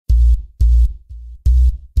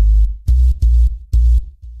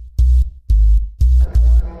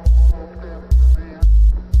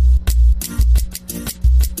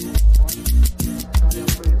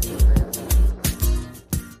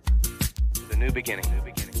new beginning.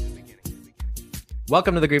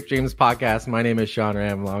 Welcome to the Grief Dreams podcast. My name is Sean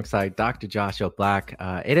Ram alongside Dr. Joshua Black.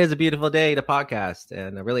 It is a beautiful day to podcast,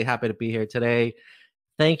 and I'm really happy to be here today.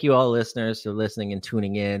 Thank you all listeners for listening and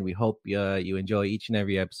tuning in. We hope you enjoy each and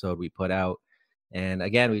every episode we put out. And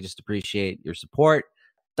again, we just appreciate your support.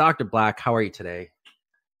 Dr. Black, how are you today?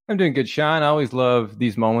 I'm doing good, Sean. I always love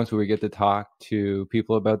these moments where we get to talk to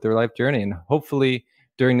people about their life journey. And hopefully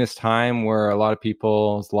during this time where a lot of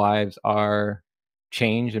people's lives are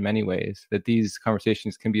changed in many ways, that these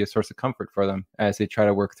conversations can be a source of comfort for them as they try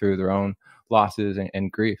to work through their own losses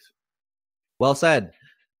and grief. Well said.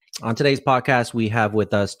 On today's podcast, we have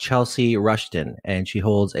with us Chelsea Rushton, and she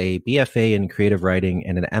holds a BFA in creative writing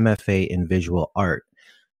and an MFA in visual art.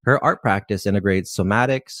 Her art practice integrates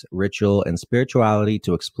somatics, ritual, and spirituality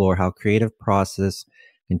to explore how creative process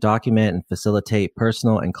can document and facilitate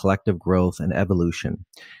personal and collective growth and evolution.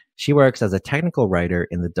 She works as a technical writer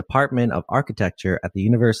in the Department of Architecture at the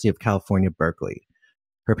University of California, Berkeley.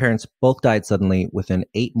 Her parents both died suddenly within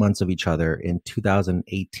 8 months of each other in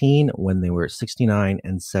 2018 when they were 69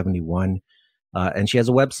 and 71. And she has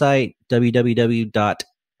a website,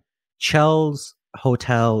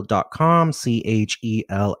 www.chelshotel.com,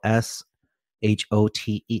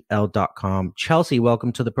 CHELSHOTEL.com. Chelsea,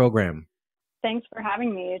 welcome to the program. Thanks for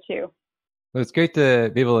having me, you too. Well, it's great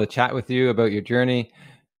to be able to chat with you about your journey.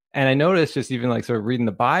 And I noticed just even like sort of reading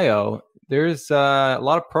the bio, there's a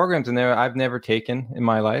lot of programs in there I've never taken in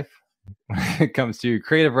my life when it comes to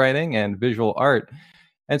creative writing and visual art.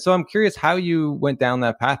 And so I'm curious how you went down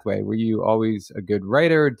that pathway. Were you always a good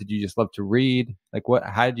writer? Did you just love to read?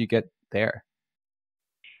 How did you get there?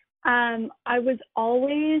 I was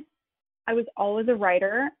always a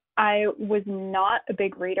writer. I was not a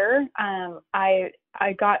big reader. I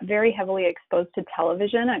got very heavily exposed to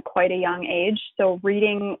television at quite a young age. So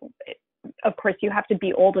reading, of course, you have to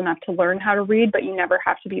be old enough to learn how to read, but you never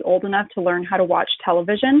have to be old enough to learn how to watch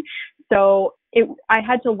television. So I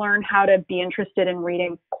had to learn how to be interested in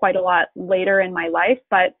reading quite a lot later in my life.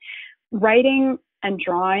 But writing and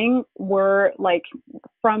drawing were like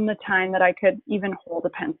from the time that I could even hold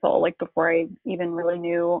a pencil, like before I even really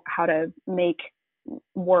knew how to make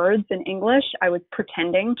words in English. I was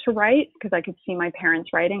pretending to write because I could see my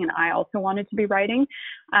parents writing and I also wanted to be writing.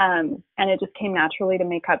 And it just came naturally to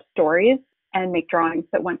make up stories and make drawings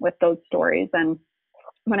that went with those stories. And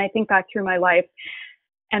when I think back through my life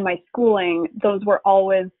and my schooling, those were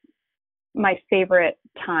always my favorite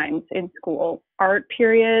times in school, art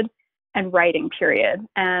period and writing period.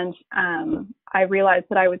 And I realized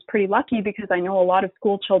that I was pretty lucky because I know a lot of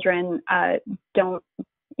school children don't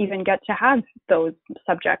even get to have those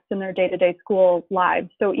subjects in their day-to-day school lives.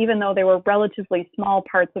 So even though they were relatively small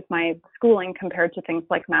parts of my schooling compared to things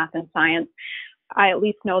like math and science, I at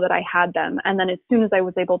least know that I had them. And then as soon as I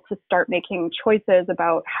was able to start making choices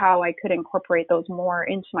about how I could incorporate those more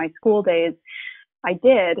into my school days, I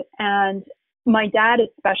did. And my dad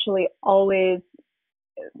especially always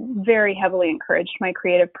very heavily encouraged my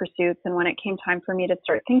creative pursuits. And when it came time for me to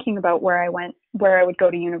start thinking about where I would go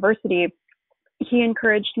to university, he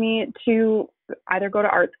encouraged me to either go to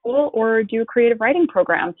art school or do a creative writing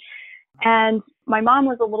program. And my mom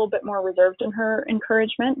was a little bit more reserved in her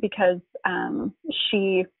encouragement because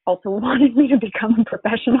she also wanted me to become a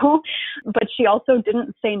professional, but she also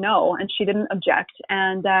didn't say no and she didn't object.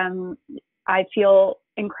 And I feel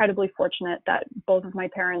incredibly fortunate that both of my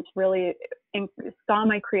parents really saw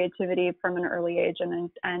my creativity from an early age and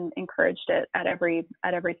encouraged it at every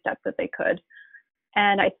step that they could.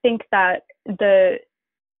 And I think that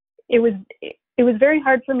it was very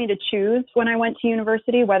hard for me to choose when I went to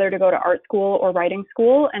university whether to go to art school or writing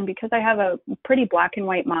school. And because I have a pretty black and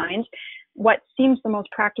white mind, what seemed the most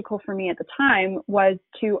practical for me at the time was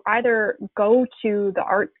to either go to the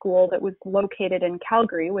art school that was located in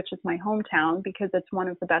Calgary, which is my hometown, because it's one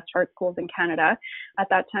of the best art schools in Canada. At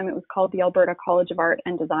that time, it was called the Alberta College of Art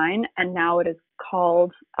and Design, and now it is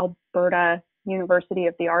called Alberta University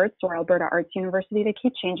of the Arts or Alberta Arts University. They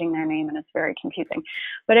keep changing their name and it's very confusing.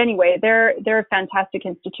 But anyway, they're a fantastic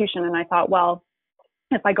institution. And I thought, well,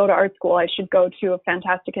 if I go to art school, I should go to a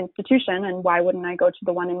fantastic institution. And why wouldn't I go to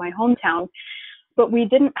the one in my hometown? But we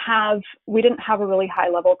didn't have a really high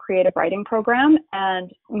level creative writing program.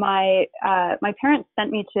 And my parents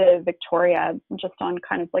sent me to Victoria just on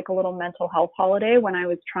kind of like a little mental health holiday when I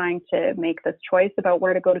was trying to make this choice about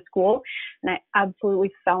where to go to school. And I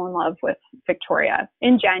absolutely fell in love with Victoria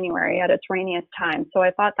in January at its rainiest time. So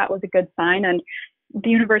I thought that was a good sign. And the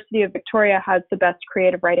University of Victoria has the best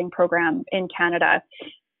creative writing program in Canada.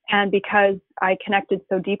 And because I connected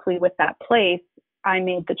so deeply with that place, I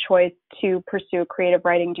made the choice to pursue a creative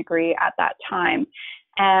writing degree at that time.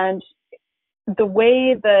 And the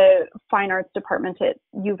way the fine arts department at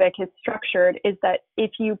UVic is structured is that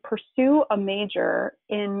if you pursue a major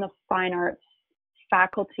in the fine arts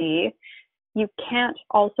faculty, you can't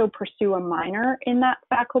also pursue a minor in that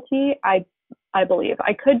faculty. I believe.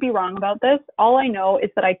 I could be wrong about this. All I know is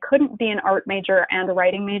that I couldn't be an art major and a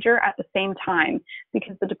writing major at the same time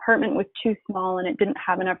because the department was too small and it didn't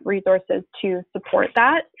have enough resources to support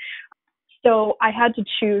that. So I had to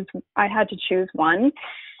choose one.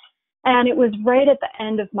 And it was right at the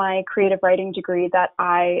end of my creative writing degree that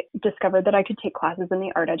I discovered that I could take classes in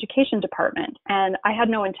the art education department. And I had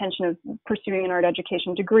no intention of pursuing an art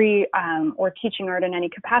education degree or teaching art in any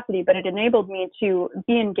capacity, but it enabled me to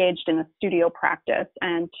be engaged in a studio practice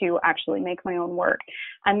and to actually make my own work.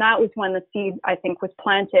 And that was when the seed, I think, was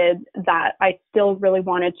planted that I still really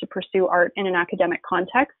wanted to pursue art in an academic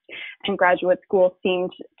context, and graduate school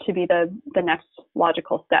seemed to be the next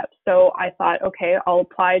logical step. So I thought, okay, I'll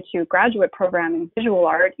apply to graduate program in visual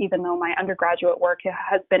art, even though my undergraduate work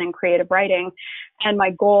has been in creative writing. And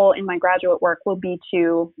my goal in my graduate work will be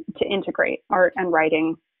to integrate art and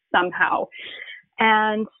writing somehow.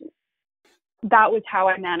 And that was how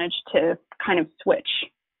I managed to kind of switch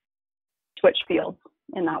fields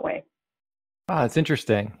in that way. Oh, it's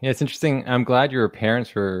interesting. Yeah, it's interesting. I'm glad your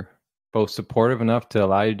parents were both supportive enough to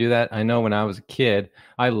allow you to do that. I know when I was a kid,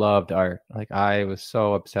 I loved art. Like I was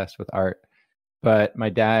so obsessed with art. But my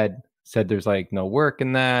dad said there's like no work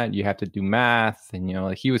in that. You have to do math. And, you know,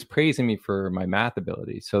 like he was praising me for my math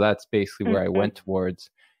ability. So that's basically where I went towards.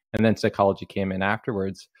 And then psychology came in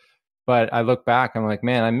afterwards. But I look back, I'm like,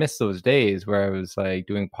 man, I miss those days where I was like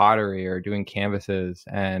doing pottery or doing canvases.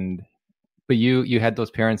 But you had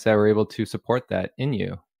those parents that were able to support that in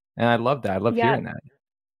you. And I love that. I love hearing that.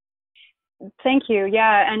 Thank you.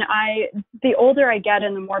 Yeah. And the older I get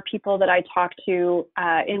and the more people that I talk to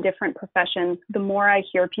in different professions, the more I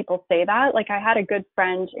hear people say that. Like I had a good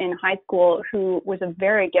friend in high school who was a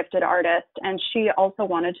very gifted artist, and she also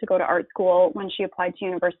wanted to go to art school when she applied to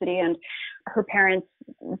university, and her parents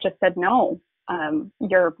just said, no,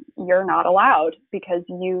 you're not allowed because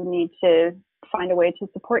you need to find a way to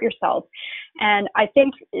support yourself. And I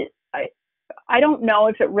think I don't know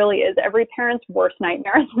if it really is every parent's worst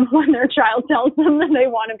nightmare when their child tells them that they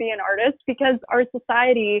want to be an artist, because our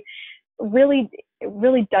society really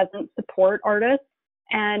doesn't support artists.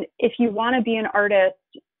 And if you want to be an artist,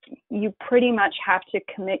 you pretty much have to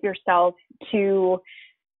commit yourself to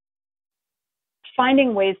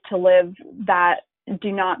finding ways to live that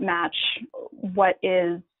do not match what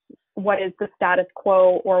is the status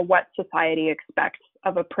quo or what society expects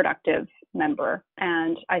of a productive member.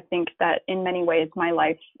 And I think that in many ways my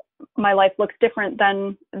life looks different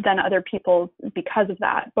than other people's because of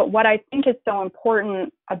that. But what I think is so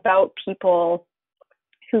important about people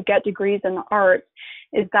who get degrees in the arts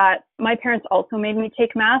is that my parents also made me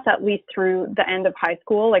take math at least through the end of high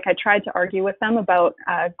school. Like I tried to argue with them about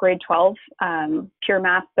grade 12, pure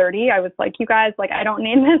math 30. I was like, you guys, like, I don't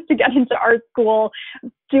need this to get into art school.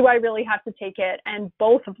 Do I really have to take it? And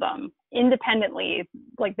both of them independently,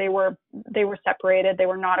 like they were separated. They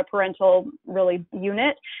were not a parental really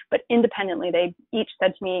unit, but independently, they each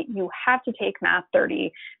said to me, you have to take math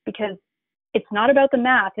 30 because it's not about the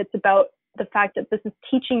math. It's about the fact that this is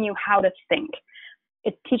teaching you how to think.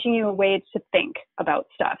 It's teaching you a way to think about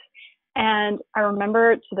stuff. And I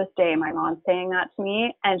remember to this day, my mom saying that to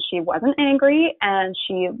me, and she wasn't angry, and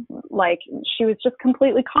she was just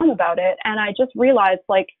completely calm about it. And I just realized,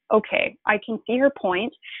 like, okay, I can see her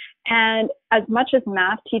point. And as much as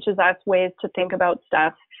math teaches us ways to think about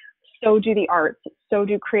stuff, so do the arts, so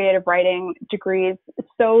do creative writing degrees,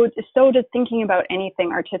 so does thinking about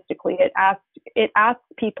anything artistically. It asks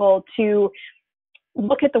people to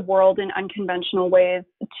look at the world in unconventional ways,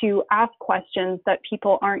 to ask questions that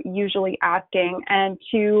people aren't usually asking, and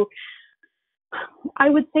I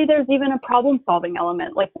would say there's even a problem-solving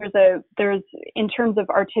element. Like there's in terms of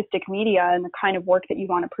artistic media and the kind of work that you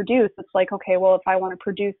want to produce, it's like, okay, well, if I want to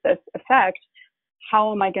produce this effect,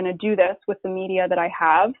 how am I going to do this with the media that I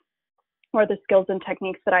have or the skills and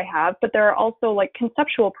techniques that I have? But there are also like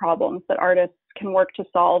conceptual problems that artists can work to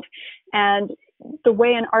solve. And the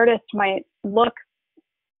way an artist might look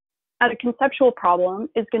at a conceptual problem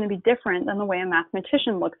is going to be different than the way a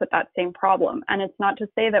mathematician looks at that same problem. And it's not to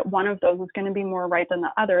say that one of those is going to be more right than the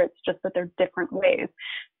other. It's just that they're different ways.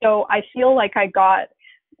 So I feel like I got,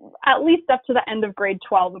 at least up to the end of grade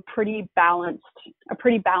 12, a pretty balanced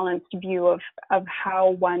view of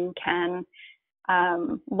how one can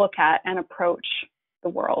look at and approach the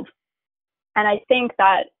world. And I think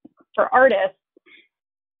that for artists,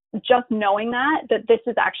 just knowing that this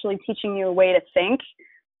is actually teaching you a way to think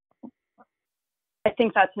I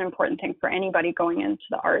think that's an important thing for anybody going into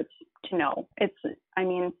the arts to know. I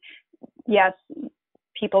mean, yes,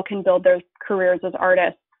 people can build their careers as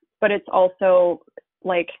artists, but it's also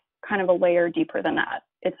like kind of a layer deeper than that.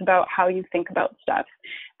 It's about how you think about stuff.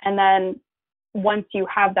 And then once you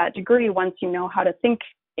have that degree, once you know how to think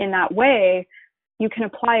in that way, you can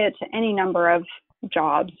apply it to any number of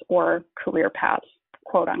jobs or career paths,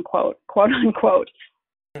 quote unquote.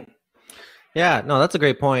 Yeah, no, that's a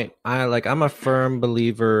great point. I'm a firm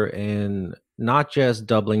believer in not just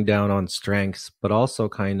doubling down on strengths, but also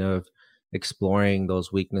kind of exploring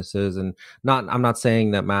those weaknesses. And I'm not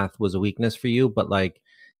saying that math was a weakness for you, but like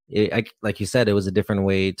you said, it was a different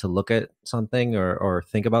way to look at something or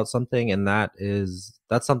think about something. And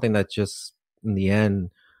that's something that just in the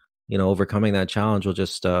end, overcoming that challenge will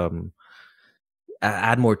just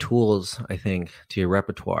add more tools, I think, to your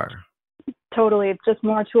repertoire. Totally. It's just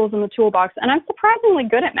more tools in the toolbox. And I'm surprisingly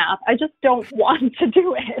good at math. I just don't want to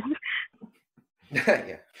do it.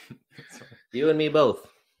 Yeah. You and me both.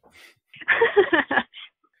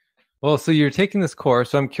 Well, so you're taking this course.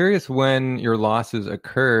 So I'm curious when your losses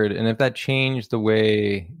occurred and if that changed the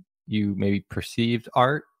way you maybe perceived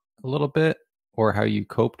art a little bit or how you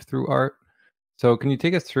coped through art. So can you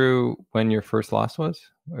take us through when your first loss was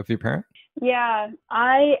with your parent? Yeah,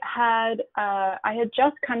 I had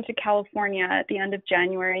just come to California at the end of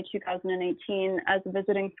January 2018 as a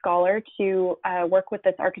visiting scholar to work with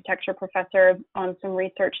this architecture professor on some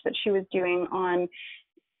research that she was doing on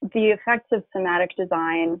the effects of somatic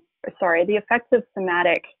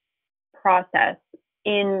process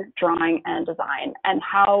in drawing and design, and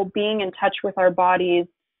how being in touch with our bodies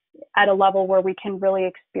at a level where we can really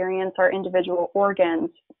experience our individual organs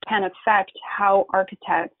can affect how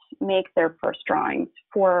architects make their first drawings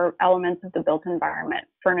for elements of the built environment,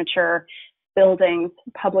 furniture, buildings,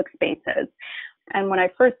 public spaces. And when I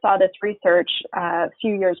first saw this research a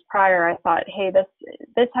few years prior, I thought, hey,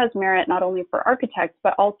 this has merit not only for architects,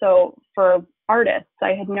 but also for artists.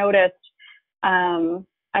 I had noticed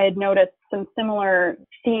some similar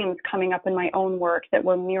themes coming up in my own work that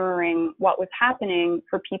were mirroring what was happening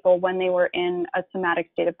for people when they were in a somatic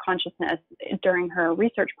state of consciousness during her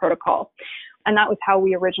research protocol. And that was how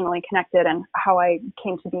we originally connected and how I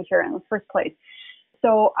came to be here in the first place.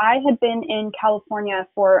 So I had been in California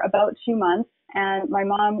for about 2 months, and my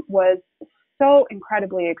mom was so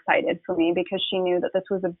incredibly excited for me because she knew that this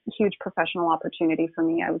was a huge professional opportunity for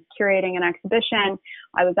me. I was curating an exhibition.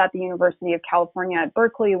 I was at the University of California at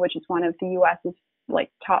Berkeley, which is one of the US's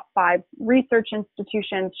top 5 research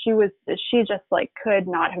institutions. She just could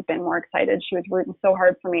not have been more excited. She was rooting so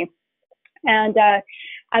hard for me. And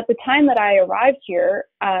at the time that I arrived here,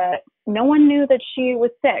 no one knew that she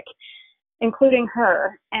was sick, including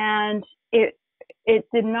her. And it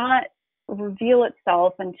did not reveal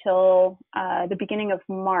itself until the beginning of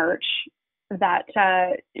March that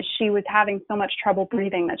she was having so much trouble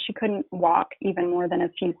breathing that she couldn't walk even more than a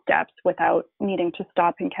few steps without needing to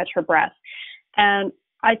stop and catch her breath. And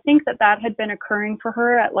I think that had been occurring for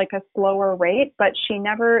her at a slower rate, but she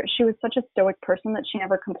was such a stoic person that she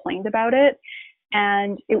never complained about it.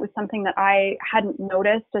 And it was something that I hadn't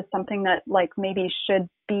noticed as something that maybe should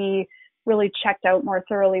be really checked out more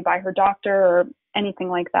thoroughly by her doctor or anything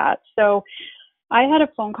like that. So I had a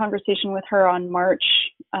phone conversation with her on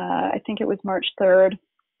I think it was March 3rd.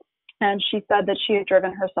 And she said that she had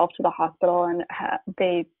driven herself to the hospital and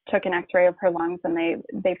they took an x-ray of her lungs and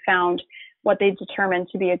they found what they determined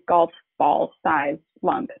to be a golf ball sized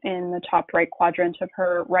lump in the top right quadrant of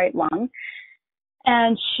her right lung.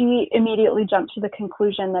 And she immediately jumped to the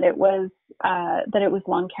conclusion that it was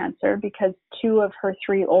lung cancer because 2 of her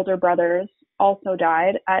 3 older brothers also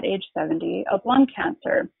died at age 70 of lung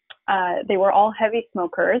cancer. They were all heavy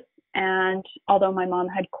smokers. And although my mom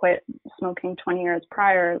had quit smoking 20 years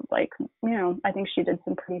prior, I think she did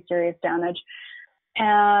some pretty serious damage.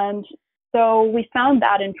 And so we found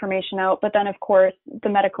that information out, but then of course the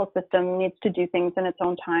medical system needs to do things in its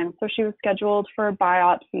own time. So she was scheduled for a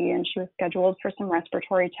biopsy and she was scheduled for some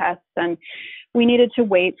respiratory tests, and we needed to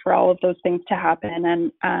wait for all of those things to happen.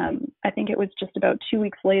 And I think it was just about 2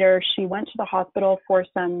 weeks later, she went to the hospital for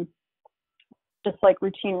some just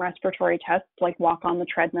routine respiratory tests, walk on the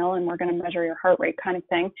treadmill and we're going to measure your heart rate kind of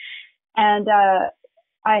thing. And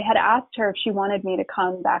I had asked her if she wanted me to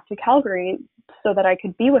come back to Calgary so that I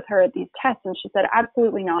could be with her at these tests. And she said,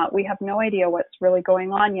 absolutely not. We have no idea what's really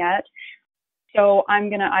going on yet. So I'm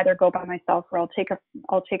going to either go by myself or I'll take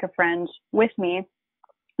a friend with me.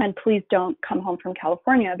 And please don't come home from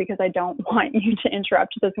California because I don't want you to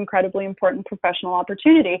interrupt this incredibly important professional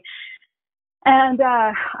opportunity. And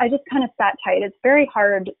I just kind of sat tight. It's very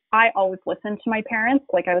hard. I always listened to my parents.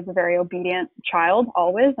 Like, I was a very obedient child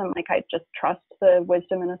always. And like, I just trust the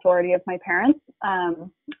wisdom and authority of my parents,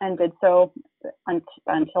 and did so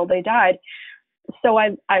until they died. So I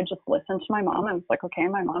just listened to my mom. I was like, okay,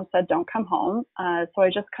 my mom said, don't come home. So I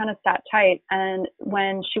just kind of sat tight. And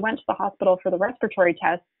when she went to the hospital for the respiratory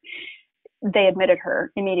test, they admitted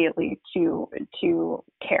her immediately to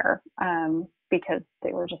care, because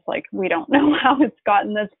they were just like, we don't know how it's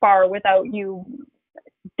gotten this far without you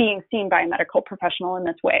being seen by a medical professional in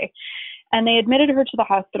this way. And they admitted her to the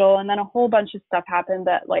hospital, and then a whole bunch of stuff happened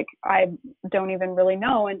that like I don't even really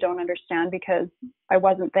know and don't understand because I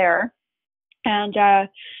wasn't there. And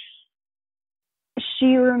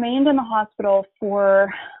she remained in the hospital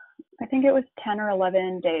for, I think it was 10 or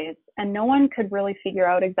 11 days, and no one could really figure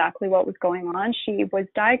out exactly what was going on. She was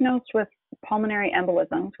diagnosed with pulmonary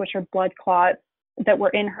embolisms, which are blood clots that were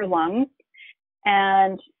in her lungs.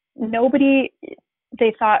 And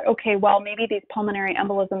they thought, okay, well, maybe these pulmonary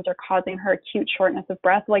embolisms are causing her acute shortness of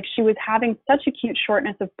breath. Like, she was having such acute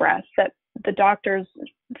shortness of breath that the doctors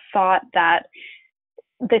thought that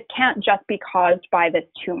this can't just be caused by this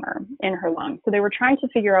tumor in her lungs. So they were trying to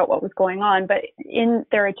figure out what was going on, but in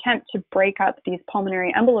their attempt to break up these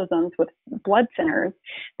pulmonary embolisms with blood thinners,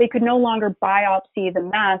 they could no longer biopsy the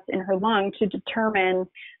mass in her lung to determine,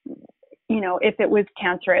 if it was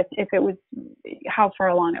cancerous, if it was, how far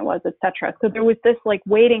along it was, etc. So there was this like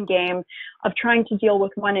waiting game of trying to deal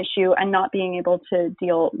with one issue and not being able to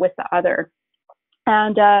deal with the other.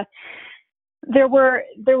 And there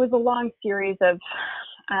was a long series of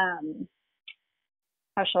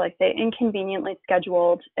how shall I say, inconveniently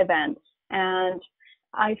scheduled events. And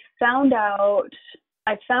I found out,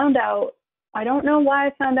 I don't know why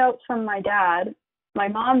I found out from my dad. My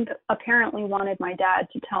mom apparently wanted my dad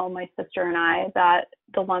to tell my sister and I that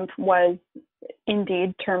the lump was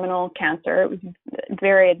indeed terminal cancer. It was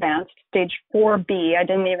very advanced, stage 4B. I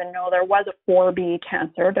didn't even know there was a 4B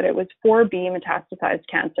cancer, but it was 4B metastasized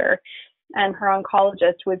cancer. And her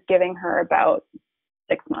oncologist was giving her about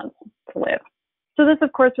 6 months to live. So this,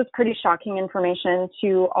 of course, was pretty shocking information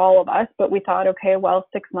to all of us, but we thought, okay, well,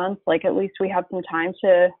 6 months, like at least we have some time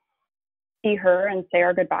to see her and say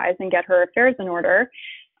our goodbyes and get her affairs in order.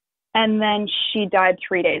 And then she died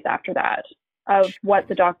 3 days after that of what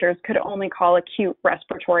the doctors could only call acute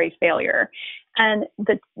respiratory failure. And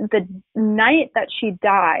the night that she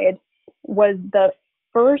died was the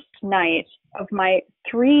first night of my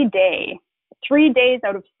 3 days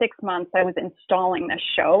out of 6 months I was installing this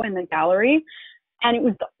show in the gallery. And it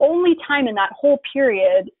was the only time in that whole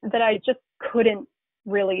period that I just couldn't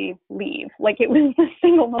really leave. Like, it was the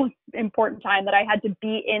single most important time that I had to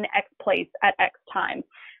be in X place at X time.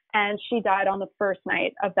 And she died on the first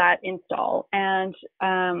night of that install. And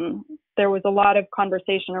there was a lot of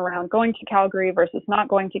conversation around going to Calgary versus not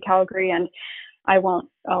going to Calgary. And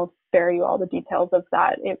I'll spare you all the details of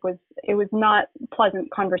that. It was not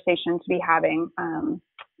pleasant conversation to be having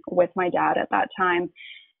with my dad at that time.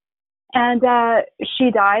 And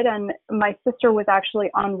she died, and my sister was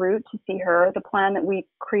actually en route to see her. The plan that we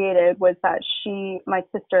created was that my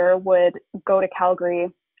sister would go to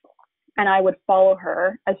Calgary and I would follow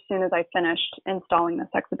her as soon as I finished installing this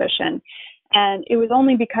exhibition. And it was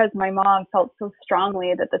only because my mom felt so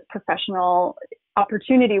strongly that this professional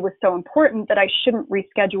opportunity was so important that I shouldn't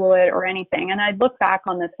reschedule it or anything. And I look back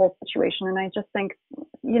on this whole situation and I just think,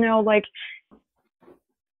 like,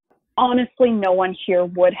 honestly, no one here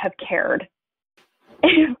would have cared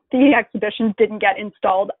if the exhibition didn't get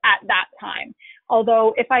installed at that time.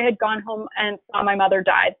 Although if I had gone home and saw my mother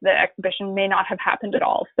die, the exhibition may not have happened at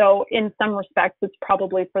all. So in some respects, it's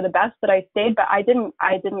probably for the best that I stayed, but I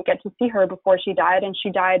didn't get to see her before she died, and she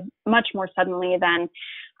died much more suddenly than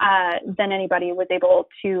anybody was able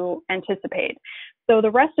to anticipate. So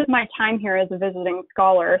the rest of my time here as a visiting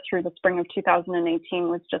scholar through the spring of 2018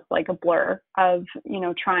 was just like a blur of,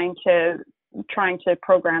 trying to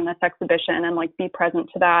program this exhibition and like be present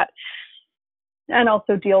to that, and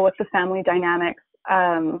also deal with the family dynamics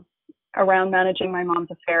around managing my mom's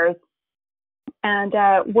affairs, and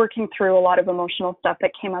working through a lot of emotional stuff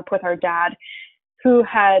that came up with our dad, who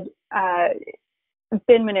had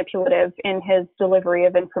been manipulative in his delivery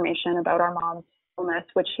of information about our mom's illness,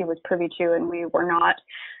 which he was privy to and we were not.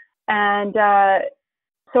 And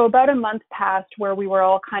so about a month passed where we were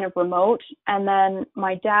all kind of remote, and then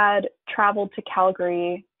my dad traveled to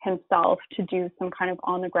Calgary himself to do some kind of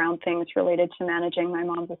on-the-ground things related to managing my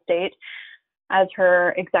mom's estate as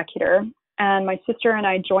her executor. And my sister and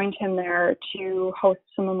I joined him there to host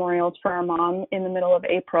some memorials for our mom in the middle of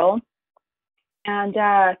April. And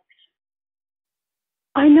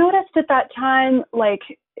I noticed at that time, like,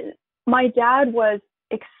 my dad was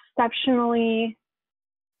exceptionally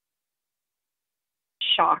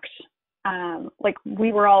shocked. Like,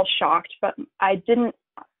 we were all shocked, but I didn't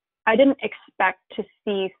expect to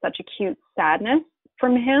see such acute sadness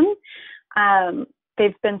from him.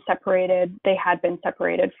 They had been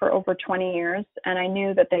separated for over 20 years. And I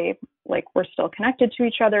knew that they were still connected to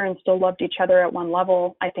each other and still loved each other at one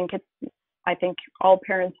level. I think all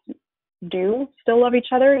parents do still love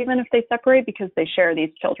each other, even if they separate, because they share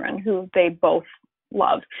these children who they both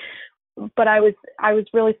love. But I was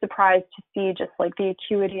really surprised to see just like the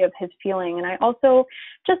acuity of his feeling. And I also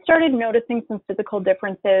just started noticing some physical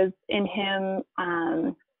differences in him.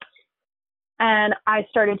 And I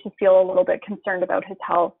started to feel a little bit concerned about his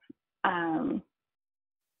health. And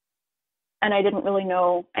I didn't really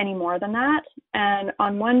know any more than that. And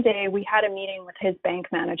on one day we had a meeting with his bank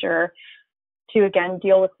manager to, again,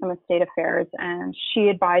 deal with some estate affairs. And she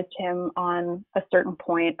advised him on a certain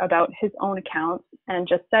point about his own accounts and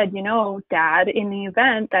just said, Dad, in the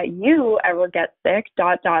event that you ever get sick, ...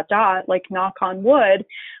 like knock on wood.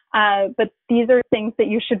 But these are things that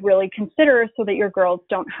you should really consider so that your girls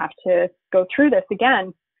don't have to go through this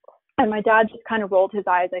again. And my dad just kind of rolled his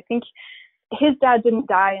eyes. I think his dad didn't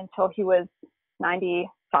die until he was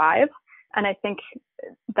 95. And I think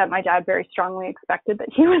that my dad very strongly expected that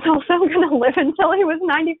he was also going to live until he was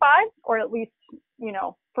 95, or at least,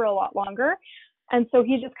 for a lot longer. And so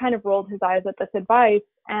he just kind of rolled his eyes at this advice.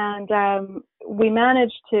 And we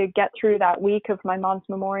managed to get through that week of my mom's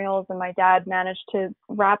memorials, and my dad managed to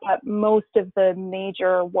wrap up most of the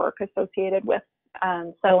major work associated with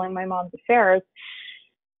settling my mom's affairs.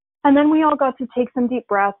 And then we all got to take some deep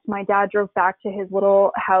breaths. My dad drove back to his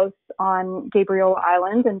little house on Gabriel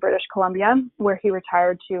Island in British Columbia, where he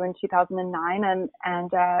retired to in 2009.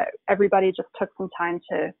 And everybody just took some time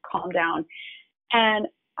to calm down. And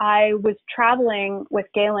I was traveling with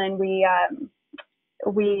Galen.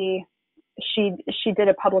 She did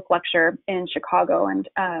a public lecture in Chicago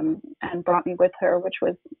and brought me with her, which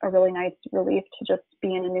was a really nice relief to just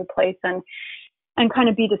be in a new place and kind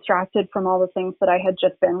of be distracted from all the things that I had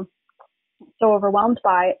just been so overwhelmed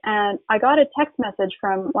by. And I got a text message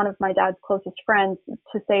from one of my dad's closest friends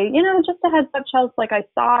to say, just a heads up, Chelsea, like I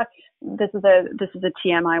saw, this is a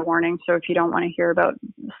TMI warning. So if you don't want to hear about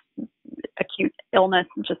acute illness,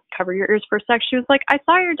 just cover your ears for a sec. She was like, I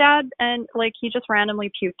saw your dad and like he just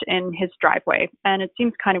randomly puked in his driveway and it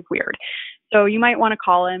seems kind of weird. So you might want to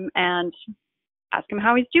call him and ask him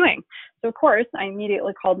how he's doing. So of course, I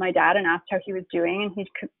immediately called my dad and asked how he was doing, and he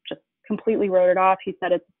just completely wrote it off. He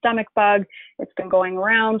said, it's a stomach bug. It's been going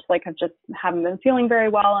around. Like, I just haven't been feeling very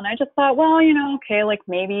well. And I just thought, well, okay, like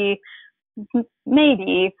maybe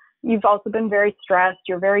you've also been very stressed.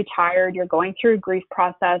 You're very tired. You're going through a grief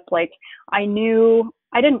process. Like, I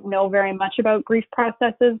didn't know very much about grief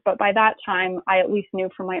processes, but by that time, I at least knew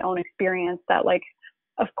from my own experience that, like,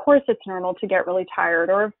 of course it's normal to get really tired,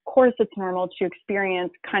 or of course it's normal to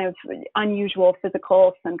experience kind of unusual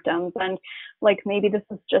physical symptoms. And like, maybe this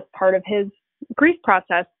is just part of his grief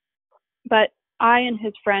process. But I and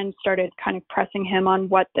his friend started kind of pressing him on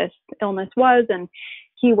what this illness was. And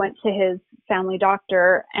he went to his family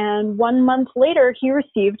doctor. And 1 month later, he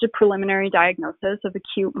received a preliminary diagnosis of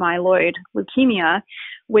acute myeloid leukemia,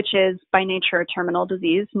 which is by nature a terminal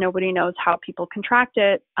disease. Nobody knows how people contract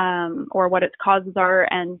it or what its causes are,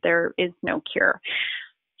 and there is no cure.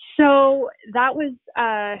 So that was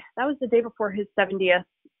the day before his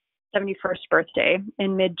 71st birthday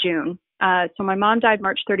in mid-June. So my mom died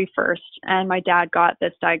March 31st, and my dad got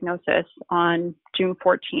this diagnosis on June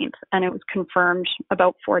 14th, and it was confirmed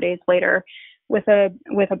about 4 days later with a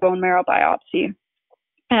bone marrow biopsy.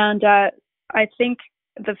 And I think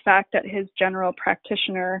the fact that his general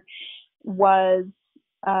practitioner was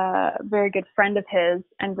a very good friend of his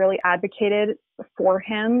and really advocated for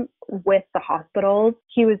him with the hospitals,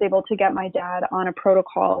 he was able to get my dad on a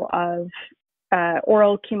protocol of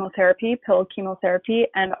oral chemotherapy, pill chemotherapy,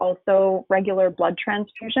 and also regular blood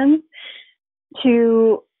transfusions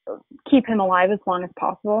to keep him alive as long as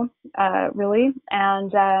possible, really.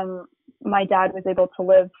 And my dad was able to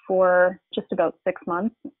live for just about 6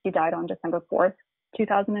 months. He died on December 4th,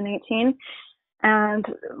 2018. And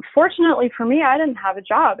fortunately for me, I didn't have a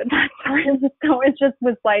job at that time. So it just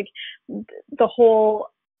was like the whole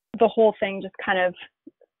thing just kind of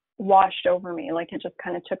washed over me. Like, it just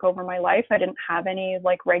kind of took over my life. I didn't have any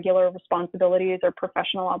like regular responsibilities or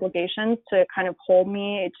professional obligations to kind of hold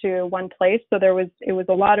me to one place. So it was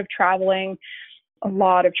a lot of traveling,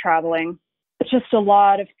 just a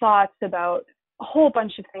lot of thoughts about a whole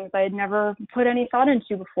bunch of things I had never put any thought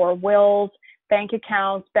into before: wills, bank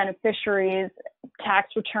accounts, beneficiaries,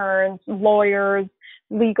 tax returns, lawyers,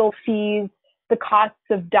 legal fees, the costs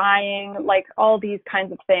of dying, like all these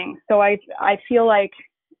kinds of things. So I feel like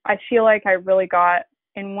I really got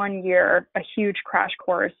in 1 year a huge crash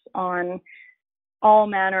course on all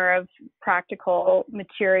manner of practical,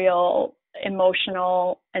 material,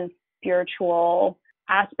 emotional, and spiritual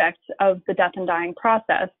aspects of the death and dying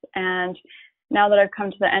process. And now that I've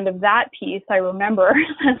come to the end of that piece, I remember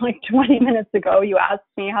like 20 minutes ago, you asked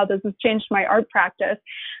me how this has changed my art practice.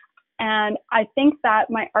 And I think that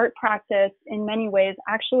my art practice in many ways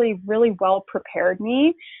actually really well prepared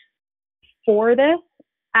me for this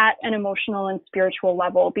at an emotional and spiritual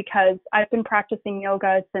level, because I've been practicing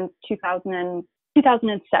yoga since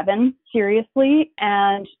 2007, seriously.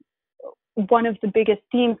 And one of the biggest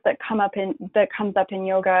themes that comes up in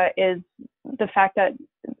yoga is the fact that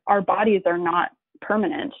our bodies are not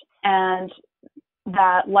permanent, and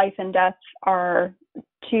that life and death are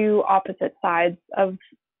two opposite sides of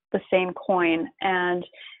the same coin. And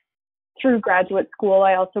through graduate school,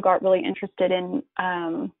 I also got really interested in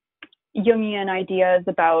Jungian ideas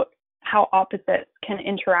about how opposites can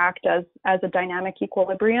interact as a dynamic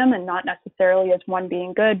equilibrium, and not necessarily as one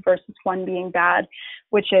being good versus one being bad,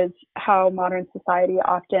 which is how modern society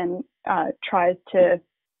often tries to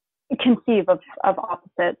conceive of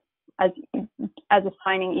opposites as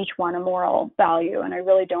assigning each one a moral value. And I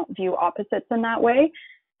really don't view opposites in that way.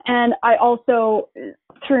 And I also,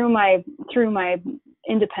 through my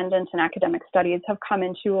independent and academic studies, have come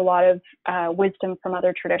into a lot of wisdom from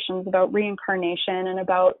other traditions about reincarnation and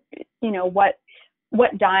about,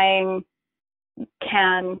 what dying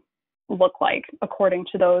can look like according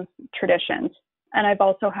to those traditions. And I've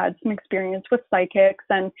also had some experience with psychics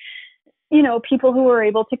and, people who were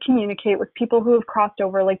able to communicate with people who have crossed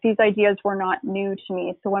over. Like, these ideas were not new to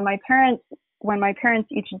me. So when my parents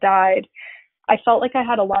each died, I felt like I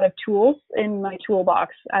had a lot of tools in my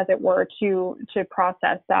toolbox, as it were, to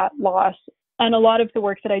process that loss. And a lot of the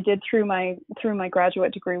work that I did through my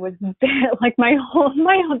graduate degree was like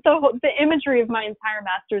the imagery of my entire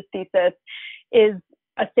master's thesis is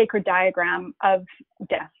a sacred diagram of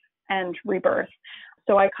death and rebirth.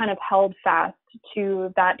 So I kind of held fast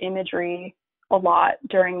to that imagery a lot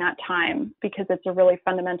during that time, because it's a really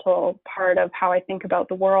fundamental part of how I think about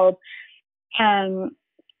the world. And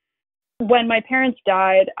when my parents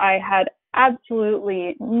died, I had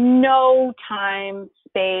absolutely no time,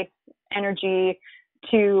 space, energy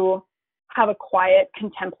to have a quiet,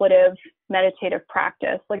 contemplative, meditative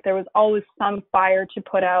practice. Like, there was always some fire to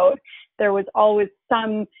put out. There was always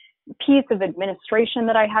some piece of administration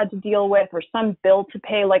that I had to deal with, or some bill to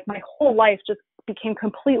pay. Like, my whole life just became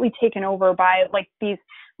completely taken over by like these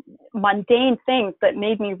mundane things that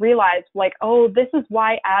made me realize, like, oh, this is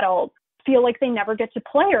why adults feel like they never get to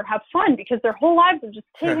play or have fun, because their whole lives are just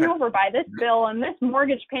taken over by this bill and this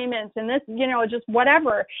mortgage payment and this, just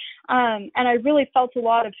whatever. And I really felt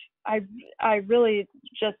I really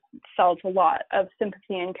just felt a lot of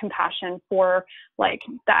sympathy and compassion for like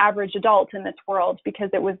the average adult in this world,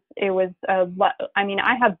 because it was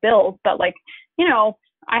I have bills, but like,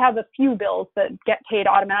 I have a few bills that get paid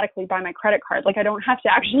automatically by my credit card. Like, I don't have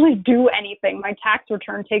to actually do anything. My tax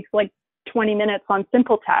return takes like 20 minutes on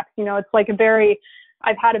simple tax. It's like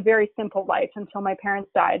I've had a very simple life until my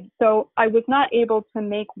parents died. So I was not able to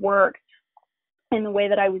make work in the way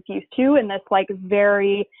that I was used to, in this like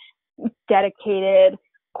very dedicated,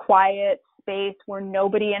 quiet space where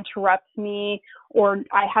nobody interrupts me, or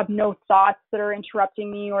I have no thoughts that are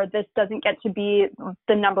interrupting me, or this doesn't get to be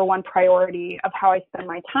the number one priority of how I spend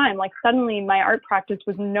my time. Like, suddenly my art practice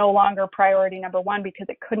was no longer priority number one, because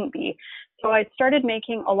it couldn't be. So I started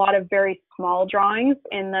making a lot of very small drawings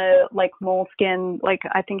in the like moleskin, like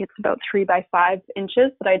I think it's about 3 by 5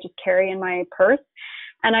 inches that I just carry in my purse.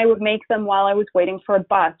 And I would make them while I was waiting for a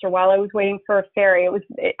bus or while I was waiting for a ferry.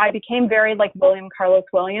 I became very like William Carlos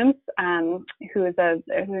Williams, who is a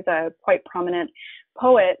quite prominent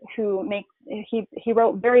poet he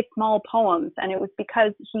wrote very small poems. And it was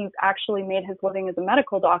because he actually made his living as a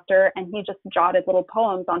medical doctor, and he just jotted little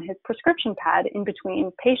poems on his prescription pad in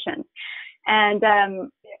between patients. And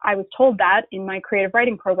I was told that in my creative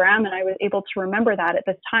writing program, and I was able to remember that at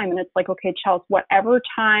this time. And it's like, okay, Chelsea, whatever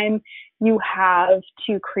time you have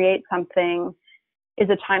to create something is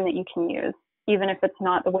a time that you can use, even if it's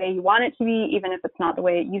not the way you want it to be, even if it's not the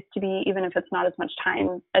way it used to be, even if it's not as much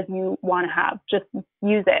time as you want to have, just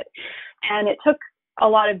use it. And it took a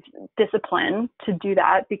lot of discipline to do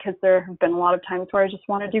that, because there have been a lot of times where I just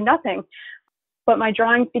want to do nothing. But my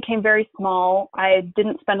drawings became very small. I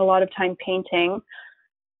didn't spend a lot of time painting.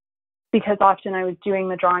 because often I was doing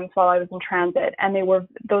the drawings while I was in transit, and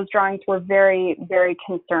those drawings were very, very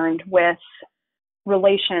concerned with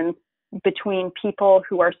relations between people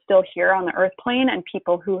who are still here on the earth plane and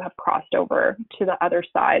people who have crossed over to the other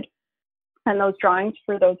side. And those drawings,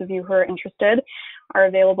 for those of you who are interested, are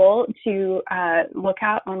available to look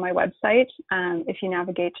at on my website. If you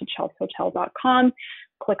navigate to chelshotel.com,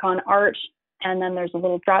 click on art, and then there's a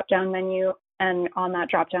little drop-down menu. And on that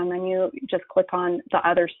drop-down menu, just click on the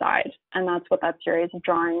other side. And that's what that series of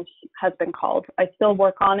drawings has been called. I still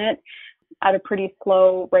work on it at a pretty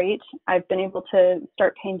slow rate. I've been able to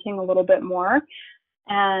start painting a little bit more.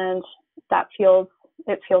 And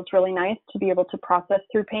it feels really nice to be able to process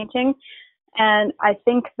through painting. And I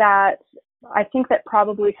think that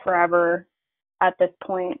probably forever at this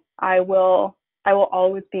point, I will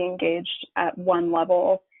always be engaged at one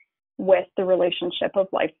level with the relationship of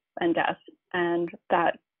life and death. And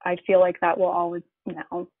that I feel like that will always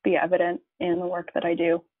now be evident in the work that I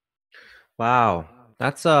do. Wow.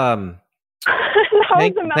 That's thank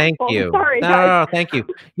you. Sorry, no, thank you.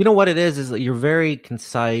 You know what it is that you're very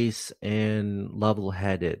concise and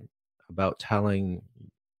level-headed about telling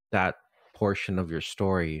that portion of your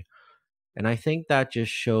story. And I think that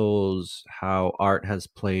just shows how art has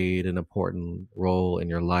played an important role in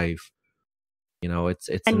your life. You know, it's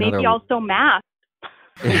and another... maybe also math.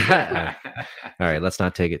 All right, let's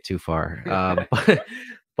not take it too far.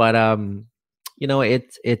 But you know,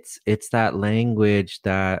 it's that language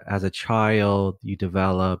that as a child you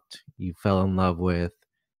developed, you fell in love with,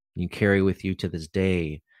 you carry with you to this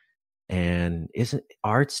day. And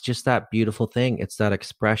art's just that beautiful thing? It's that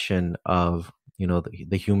expression of, you know,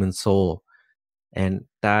 the human soul, and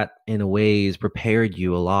that in a way has prepared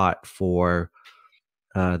you a lot for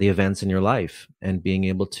the events in your life, and being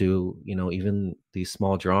able to, you know, even these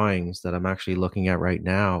small drawings that I'm actually looking at right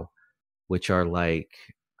now, which are like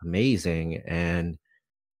amazing, and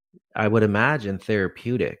I would imagine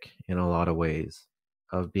therapeutic in a lot of ways,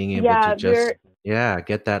 of being able to just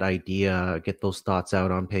get that idea, get those thoughts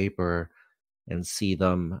out on paper and see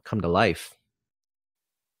them come to life.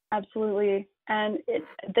 Absolutely. And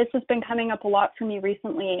this has been coming up a lot for me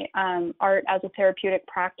recently, art as a therapeutic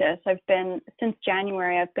practice. Since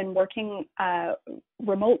January, I've been working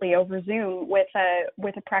remotely over Zoom with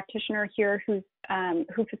a practitioner here who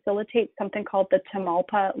facilitates something called the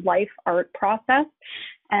Tamalpa Life Art Process.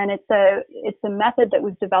 And it's a method that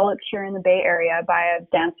was developed here in the Bay Area by a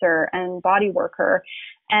dancer and body worker.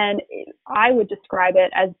 And I would describe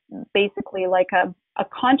it as basically like a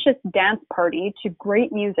conscious dance party to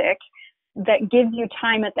great music that gives you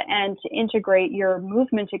time at the end to integrate your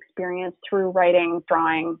movement experience through writing,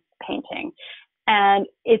 drawing, painting. And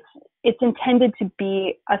it's intended to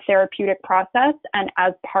be a therapeutic process, and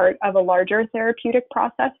as part of a larger therapeutic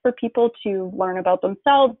process for people to learn about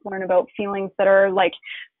themselves, learn about feelings that are like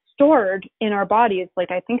stored in our bodies.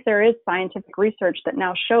 Like, I think there is scientific research that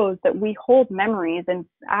now shows that we hold memories and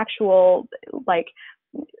actual like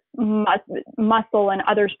muscle and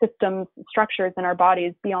other systems, structures in our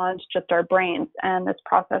bodies beyond just our brains. And this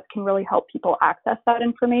process can really help people access that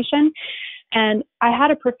information. And I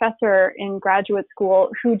had a professor in graduate school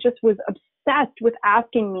who just was obsessed with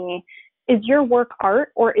asking me, is your work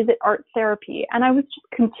art or is it art therapy? And I was just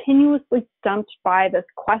continuously stumped by this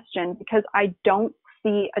question because I don't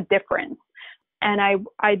see a difference. And I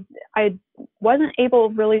wasn't able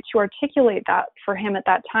really to articulate that for him at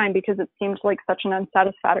that time because it seemed like such an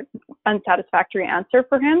unsatisfactory answer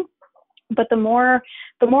for him. But the more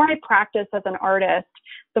I practice as an artist,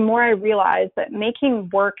 the more I realize that making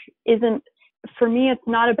work isn't, for me, it's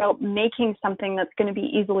not about making something that's going to be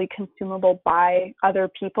easily consumable by other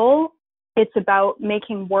people. It's about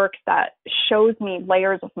making work that shows me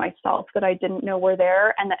layers of myself that I didn't know were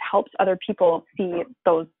there, and that helps other people see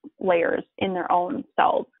those layers in their own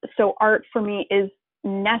selves. So art for me is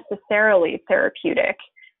necessarily therapeutic.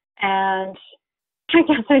 And I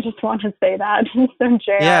guess I just want to say that. So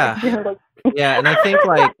JR, yeah. And I think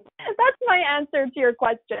like that's my answer to your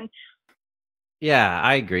question. Yeah,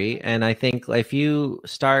 I agree. And I think if you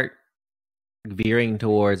start veering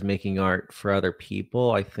towards making art for other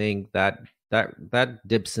people, I think that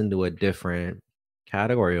dips into a different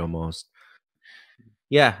category almost.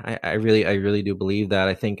 Yeah, I really do believe that.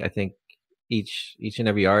 I think each and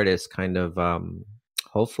every artist kind of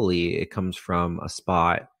hopefully it comes from a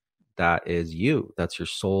spot that is you, that's your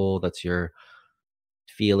soul, that's your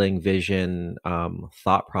feeling, vision,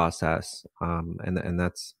 thought process, and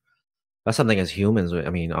that's something as humans,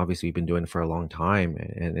 I mean, obviously we've been doing it for a long time,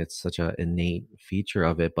 and it's such an innate feature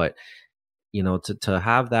of it. But, you know, to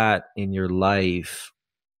have that in your life,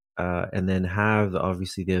 and then have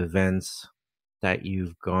obviously the events that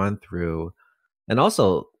you've gone through. And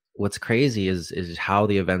also what's crazy is how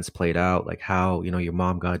the events played out, like how, your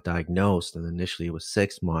mom got diagnosed and initially it was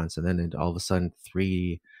 6 months, and then all of a sudden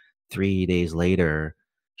three days later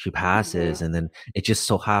she passes. And then it just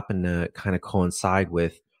so happened to kind of coincide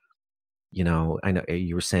with, I know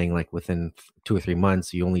you were saying like within 2 or 3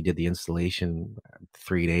 months, you only did the installation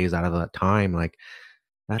 3 days out of that time. Like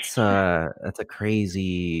that's a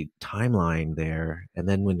crazy timeline there. And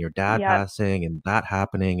then when your dad Yep. passing and that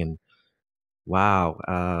happening, and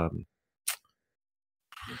wow,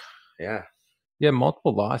 yeah. Yeah,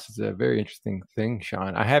 multiple loss is a very interesting thing,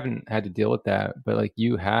 Sean. I haven't had to deal with that, but like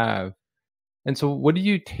you have. And so what do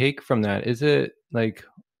you take from that? Is it like,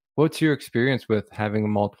 what's your experience with having a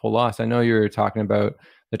multiple loss? I know you're talking about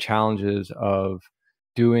the challenges of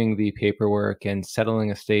doing the paperwork and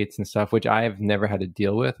settling estates and stuff, which I have never had to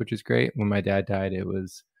deal with, which is great. When my dad died, it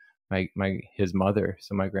was his mother,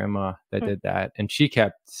 so my grandma, that did that. And she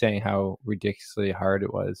kept saying how ridiculously hard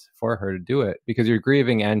it was for her to do it because you're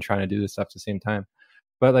grieving and trying to do this stuff at the same time.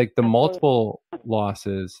 But like the multiple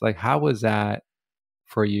losses, like how was that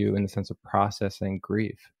for you in the sense of processing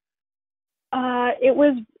grief?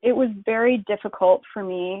 It was very difficult for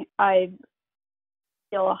me. I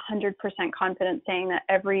feel 100% confident saying that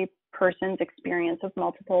every person's experience of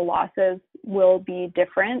multiple losses will be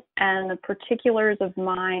different, and the particulars of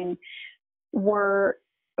mine were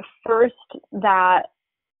first that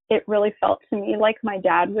it really felt to me like my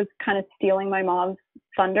dad was kind of stealing my mom's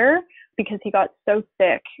thunder because he got so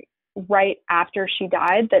sick right after she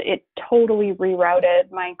died that it totally rerouted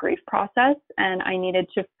my grief process, and I needed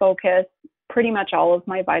to focus pretty much all of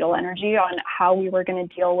my vital energy on how we were going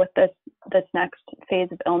to deal with this next phase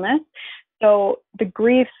of illness. So the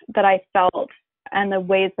grief that I felt and the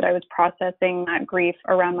ways that I was processing that grief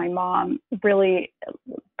around my mom really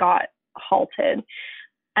got halted.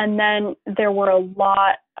 And then there were a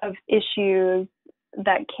lot of issues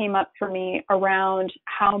that came up for me around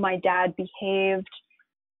how my dad behaved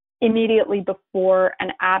immediately before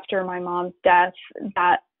and after my mom's death,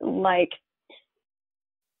 that like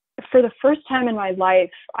for the first time in my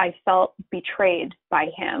life, I felt betrayed by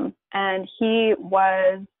him. And he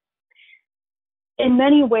was in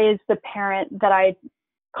many ways the parent that I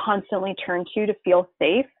constantly turned to feel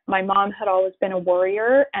safe. My mom had always been a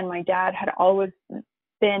worrier, and my dad had always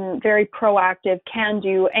been very proactive, can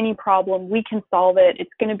do, any problem, we can solve it.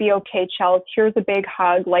 It's going to be okay, Chels. Here's a big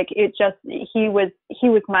hug. Like it just, he was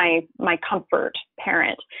my comfort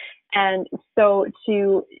parent. And so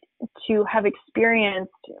to have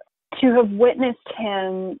experienced, to have witnessed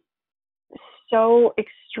him so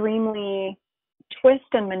extremely twist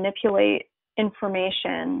and manipulate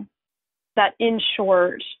information that, in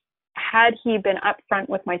short, had he been upfront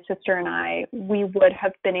with my sister and I, we would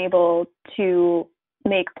have been able to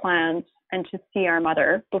make plans and to see our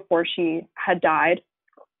mother before she had died.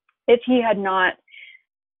 If he had not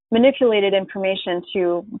manipulated information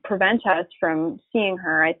to prevent us from seeing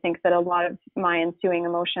her, I think that a lot of my ensuing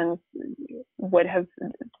emotions wouldn't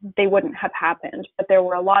have happened. But there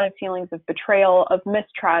were a lot of feelings of betrayal, of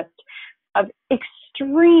mistrust, of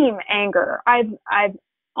extreme anger. I've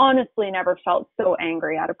honestly never felt so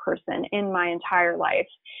angry at a person in my entire life.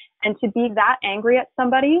 And to be that angry at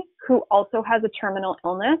somebody who also has a terminal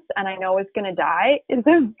illness and I know is going to die is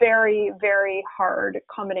a very, very hard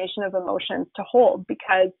combination of emotions to hold,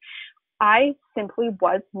 because I simply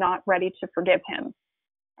was not ready to forgive him.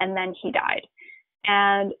 And then he died.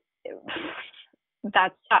 And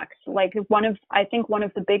that sucks. Like I think one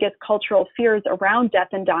of the biggest cultural fears around death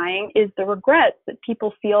and dying is the regrets that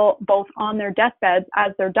people feel both on their deathbeds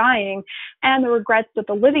as they're dying, and the regrets that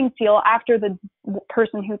the living feel after the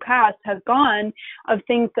person who passed has gone, of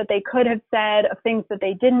things that they could have said, of things that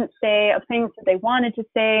they didn't say, of things that they wanted to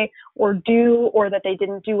say or do, or that they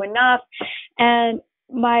didn't do enough. And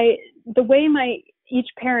the way each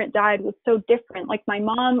parent died was so different. Like my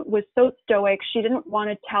mom was so stoic. She didn't want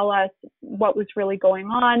to tell us what was really going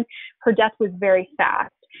on. Her death was very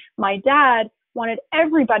fast. My dad wanted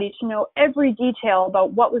everybody to know every detail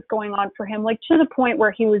about what was going on for him, like to the point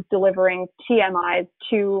where he was delivering TMIs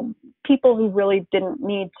to people who really didn't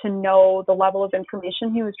need to know the level of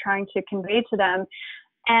information he was trying to convey to them.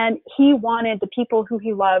 And he wanted the people who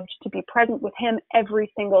he loved to be present with him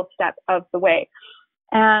every single step of the way.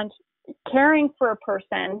 And caring for a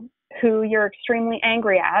person who you're extremely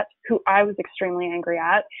angry at, who I was extremely angry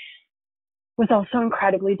at, was also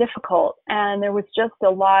incredibly difficult. And there was just a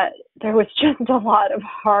lot of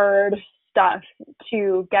hard stuff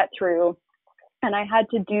to get through. And I had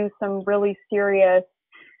to do some really serious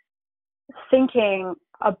thinking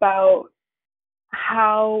about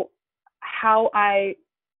how I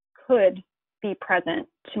could be present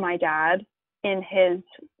to my dad in his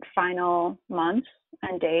final months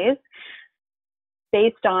and days,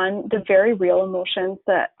 based on the very real emotions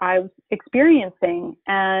that I was experiencing.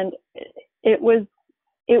 And it was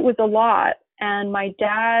a lot. And my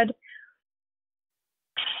dad,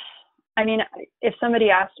 I mean, if somebody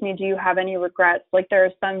asked me, do you have any regrets? Like, there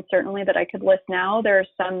are some certainly that I could list now. There are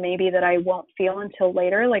some maybe that I won't feel until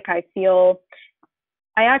later. Like, I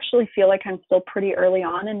actually feel like I'm still pretty early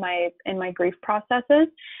on in my grief processes.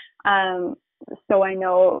 So I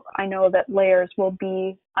know that layers will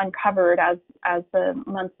be uncovered as the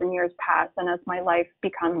months and years pass, and as my life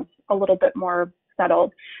becomes a little bit more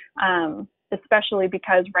settled. Especially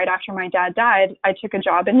because right after my dad died, I took a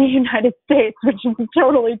job in the United States, which is a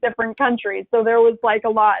totally different country. So there was a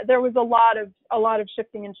lot of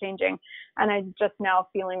shifting and changing. And I'm just now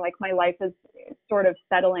feeling like my life is sort of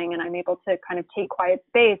settling, and I'm able to kind of take quiet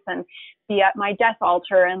space and be at my death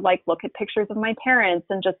altar and like look at pictures of my parents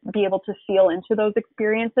and just be able to feel into those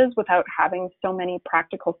experiences without having so many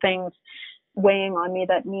practical things weighing on me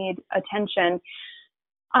that need attention.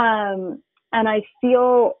 And I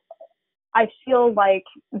feel like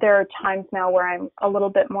there are times now where I'm a little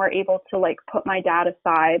bit more able to like put my dad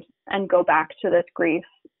aside and go back to this grief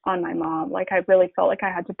on my mom. Like, I really felt like I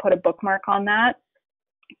had to put a bookmark on that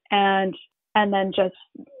and then just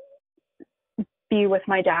be with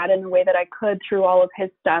my dad in the way that I could through all of his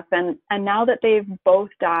stuff. And now that they've both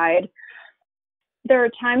died, there are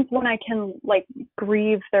times when I can like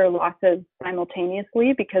grieve their losses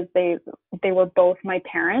simultaneously, because they were both my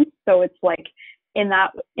parents. So it's like, in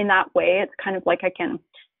that way, it's kind of like I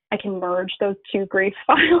can merge those two grief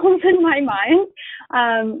files in my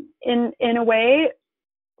mind, in a way.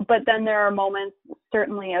 But then there are moments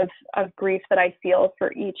certainly of grief that I feel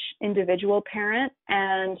for each individual parent.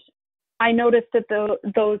 And I noticed that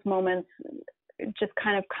those moments just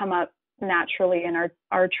kind of come up naturally and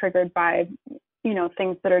are triggered by, you know,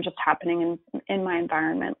 things that are just happening in my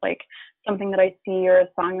environment, like something that I see or a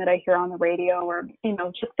song that I hear on the radio, or, you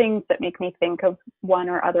know, just things that make me think of one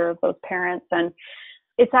or other of those parents. And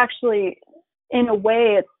it's actually, in a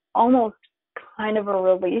way, it's almost kind of a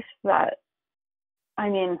relief that, I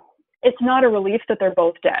mean, it's not a relief that they're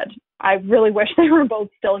both dead. I really wish they were both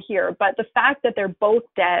still here, but the fact that they're both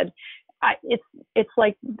dead, it's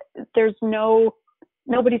like there's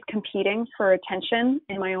nobody's competing for attention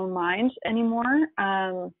in my own mind anymore.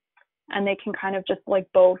 And they can kind of just like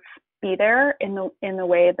both be there in the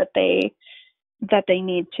way that they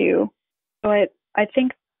need to. So I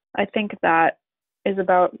think that is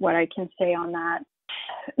about what I can say on that.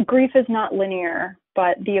 Grief is not linear,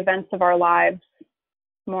 but the events of our lives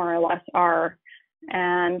more or less are.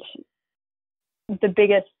 And the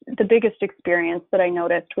biggest experience that I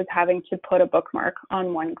noticed was having to put a bookmark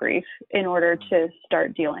on one grief in order to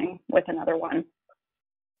start dealing with another one.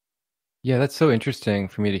 Yeah, that's so interesting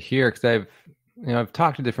for me to hear, because I've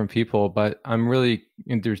talked to different people, but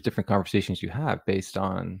there's different conversations you have based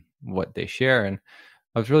on what they share. And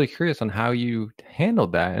I was really curious on how you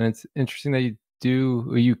handled that. And it's interesting that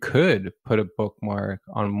you could put a bookmark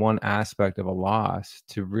on one aspect of a loss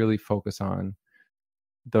to really focus on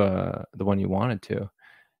the one you wanted to.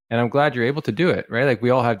 And I'm glad you're able to do it, right? Like,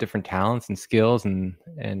 we all have different talents and skills and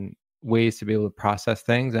ways to be able to process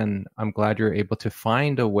things. And I'm glad you're able to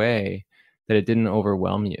find a way that it didn't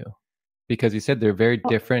overwhelm you, because you said they're very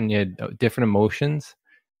different. You had different emotions,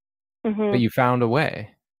 but you found a way.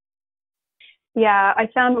 Yeah, I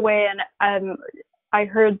found a way. And I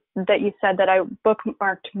heard that you said that I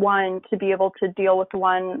bookmarked one to be able to deal with the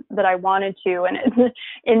one that I wanted to. And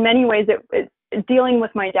in many ways, dealing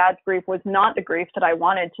with my dad's grief was not the grief that I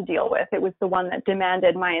wanted to deal with. It was the one that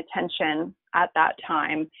demanded my attention at that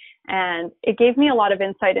time. And it gave me a lot of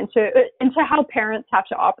insight into how parents have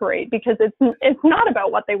to operate, because it's not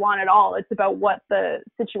about what they want at all. It's about what the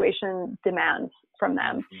situation demands from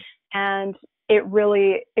them. And it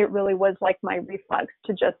really was like my reflex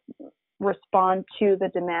to just respond to the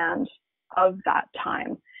demand of that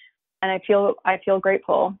time. And I feel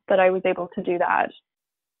grateful that I was able to do that.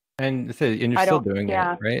 And you're still doing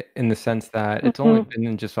it, right? In the sense that it's only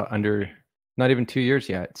been just under not even 2 years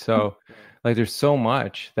yet. So like, there's so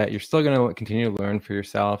much that you're still going to continue to learn for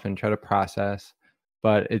yourself and try to process.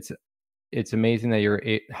 But it's amazing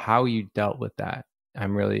that how you dealt with that.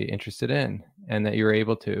 I'm really interested in, and that you're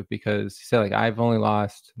able to, because you said, like, I've only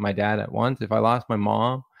lost my dad at once. If I lost my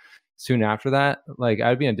mom soon after that, like,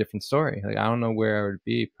 I'd be in a different story. Like, I don't know where I would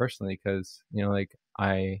be personally, because, you know, like,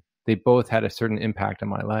 they both had a certain impact on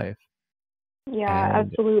my life. Yeah, and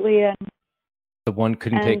absolutely. And the one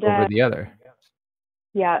couldn't take over the other.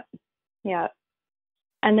 Yeah.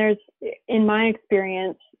 And in my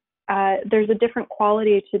experience, there's a different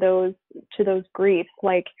quality to those griefs.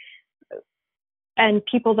 Like, and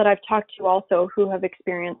people that I've talked to also who have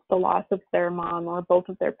experienced the loss of their mom or both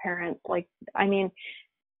of their parents, like, I mean,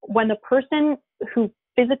 when the person who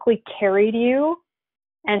physically carried you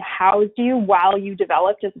and housed you while you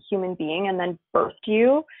developed as a human being and then birthed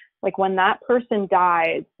you, like when that person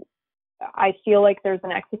dies, I feel like there's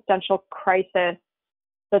an existential crisis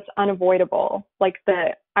that's unavoidable. Like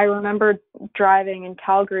I remember driving in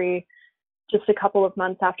Calgary just a couple of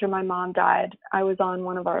months after my mom died. I was on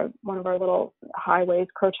one of our little highways,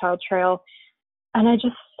 Crowchild Trail, and I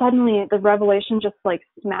just suddenly, the revelation just like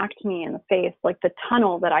smacked me in the face. Like the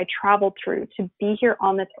tunnel that I traveled through to be here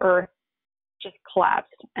on this earth just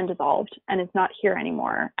collapsed and dissolved and is not here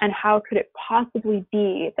anymore. And how could it possibly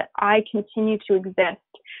be that I continue to exist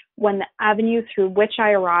when the avenue through which I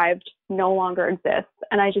arrived no longer exists?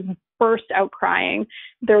 And I just burst out crying.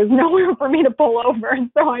 There was nowhere for me to pull over.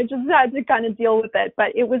 And so I just had to kind of deal with it.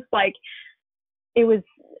 But it was like, it was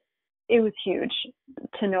huge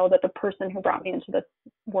to know that the person who brought me into this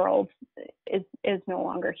world is no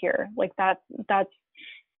longer here. Like that's,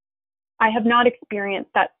 I have not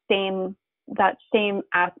experienced that same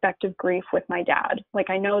aspect of grief with my dad. Like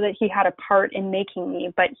I know that he had a part in making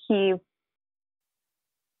me, but he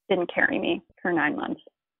didn't carry me for 9 months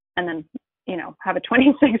and then, have a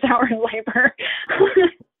 26-hour labor.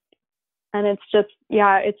 And it's just,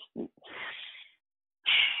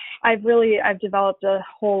 I've developed a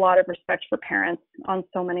whole lot of respect for parents on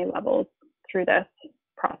so many levels through this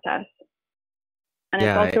process. And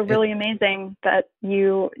it's also really amazing that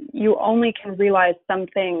you only can realize some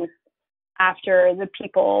things after the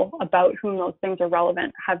people about whom those things are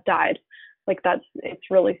relevant have died. Like it's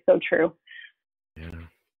really so true.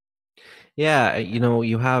 Yeah.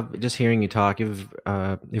 You have, just hearing you talk, you have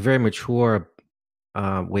a very mature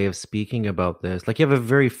way of speaking about this. Like you have a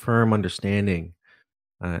very firm understanding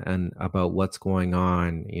and about what's going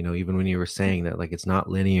on, even when you were saying that, like, it's not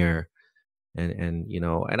linear and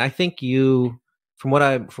and I think from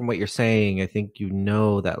what you're saying, I think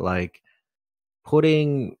that like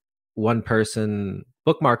putting one person,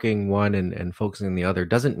 bookmarking one and focusing on the other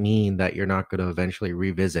doesn't mean that you're not going to eventually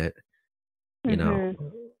revisit,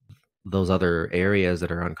 those other areas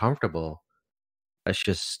that are uncomfortable.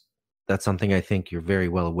 That's something I think you're very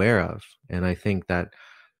well aware of. And I think that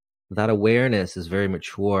awareness is very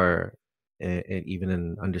mature, even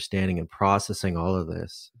in understanding and processing all of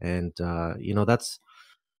this. And,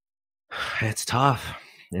 it's tough.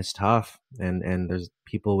 It's tough. And there's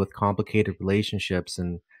people with complicated relationships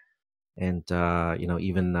and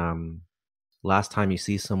even last time you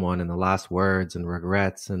see someone and the last words and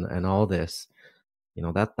regrets and all this,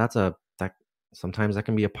 that sometimes that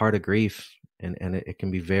can be a part of grief, and it can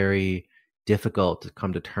be very difficult to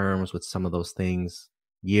come to terms with some of those things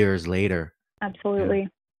years later. Absolutely.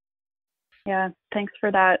 Yeah. Thanks for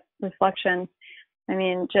that reflection. I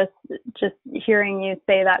mean, just hearing you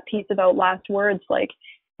say that piece about last words, like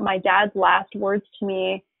my dad's last words to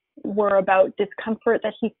me were about discomfort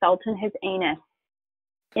that he felt in his anus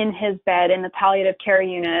in his bed in the palliative care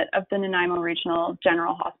unit of the Nanaimo Regional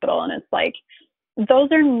General Hospital. And it's like, those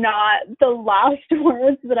are not the last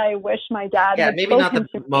words that I wish my dad had maybe not the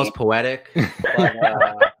most poetic, but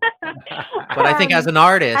I think as an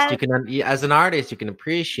artist, you can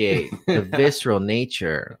appreciate the visceral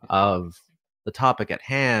nature of the topic at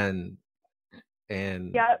hand.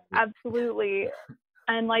 And yeah, absolutely.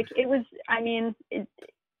 And like, it was, I mean,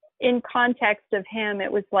 in context of him,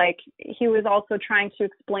 it was like he was also trying to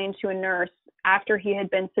explain to a nurse after he had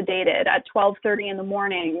been sedated at 12:30 in the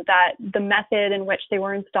morning that the method in which they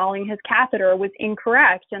were installing his catheter was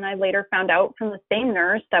incorrect. And I later found out from the same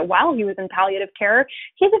nurse that while he was in palliative care,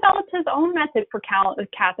 he developed his own method for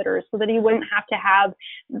catheters so that he wouldn't have to have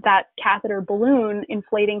that catheter balloon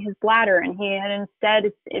inflating his bladder. And he had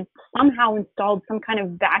instead somehow installed some kind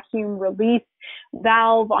of vacuum release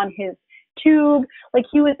valve on his tube. Like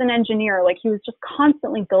he was an engineer, like he was just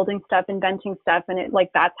constantly building stuff, inventing stuff, and it, like,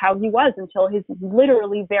 that's how he was until his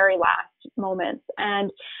literally very last moments. And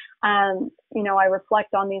I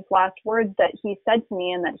reflect on these last words that he said to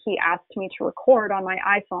me and that he asked me to record on my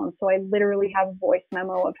iPhone. So I literally have a voice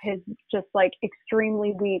memo of his just like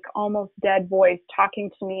extremely weak, almost dead voice talking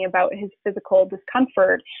to me about his physical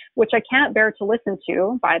discomfort, which I can't bear to listen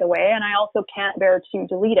to, by the way, and I also can't bear to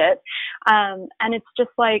delete it. And it's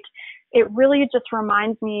just like, it really just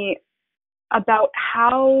reminds me about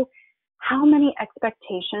how many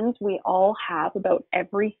expectations we all have about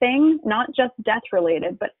everything, not just death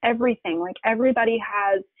related, but everything. Like everybody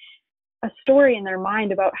has a story in their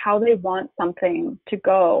mind about how they want something to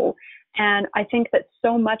go. And I think that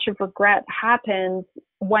so much of regret happens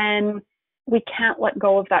when we can't let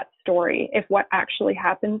go of that story if what actually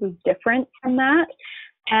happens is different from that.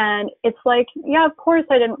 And it's like, yeah, of course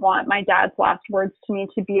I didn't want my dad's last words to me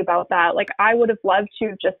to be about that. Like, I would have loved to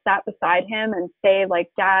have just sat beside him and say, like,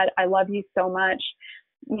 Dad, I love you so much.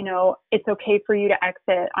 You know, it's okay for you to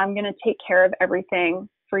exit. I'm going to take care of everything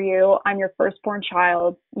for you. I'm your firstborn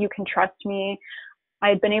child. You can trust me. I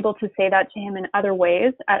had been able to say that to him in other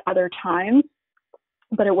ways at other times,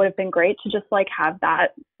 but it would have been great to just like have that,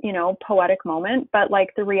 you know, poetic moment. But like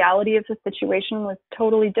the reality of the situation was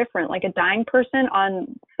totally different. Like a dying person on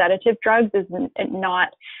sedative drugs is not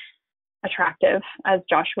attractive, as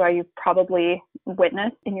Joshua, you've probably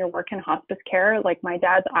witnessed in your work in hospice care. Like my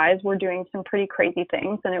dad's eyes were doing some pretty crazy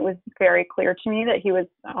things, and it was very clear to me that he was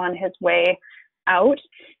on his way out.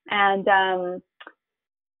 And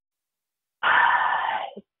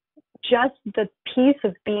just the piece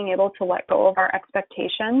of being able to let go of our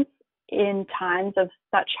expectations in times of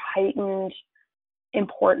such heightened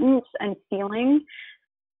importance and feeling.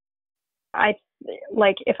 I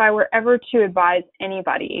like, if I were ever to advise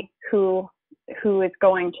anybody who is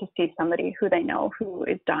going to see somebody who they know who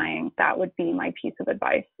is dying, that would be my piece of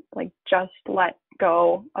advice. Like, just let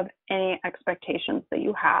go of any expectations that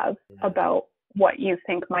you have about what you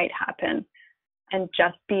think might happen, and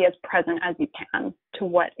just be as present as you can to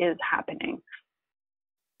what is happening.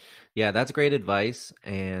 Yeah, that's great advice.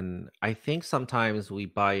 And I think sometimes we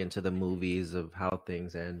buy into the movies of how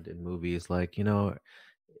things end in movies. Like, you know,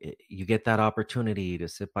 you get that opportunity to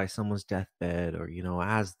sit by someone's deathbed, or, you know,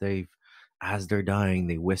 as they're dying,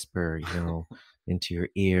 they whisper, you know, into your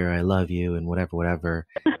ear, I love you, and whatever.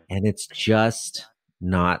 And it's just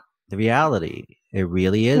not the reality. It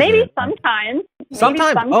really isn't. Maybe sometimes.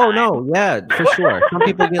 Oh no, yeah, for sure. Some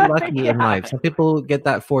people get lucky in life. Some people get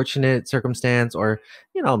that fortunate circumstance, or,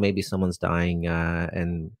 you know, maybe someone's dying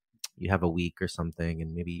and you have a week or something,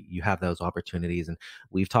 and maybe you have those opportunities. And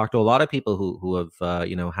we've talked to a lot of people who have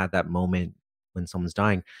you know, had that moment when someone's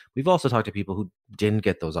dying. We've also talked to people who didn't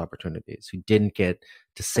get those opportunities, who didn't get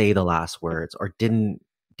to say the last words, or didn't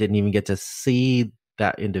even get to see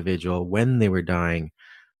that individual when they were dying,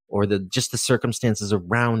 or just the circumstances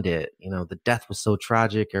around it. You know, the death was so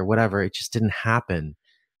tragic or whatever, it just didn't happen.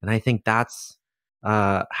 And I think that's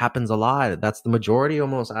happens a lot. That's the majority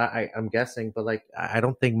almost, I'm guessing. But like, I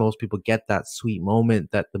don't think most people get that sweet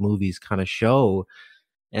moment that the movies kind of show.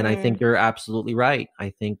 And I think you're absolutely right. I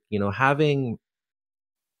think, you know, having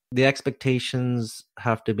the expectations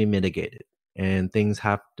have to be mitigated, and things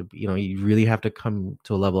have to, you know, you really have to come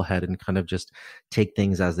to a level head and kind of just take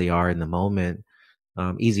things as they are in the moment.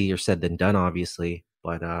 Easier said than done, obviously,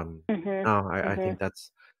 but no, I think that's,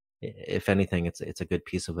 if anything, it's a good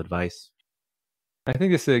piece of advice. I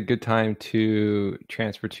think this is a good time to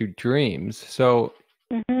transfer to dreams. So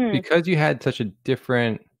because you had such a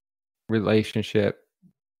different relationship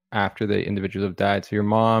after the individuals have died, so your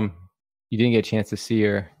mom, you didn't get a chance to see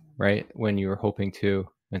her, right, when you were hoping to,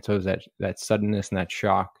 and so there's that suddenness and that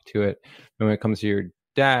shock to it. And when it comes to your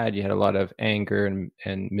dad, you had a lot of anger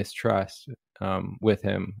and mistrust with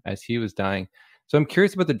him as he was dying. So I'm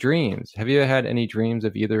curious about the dreams. Have you had any dreams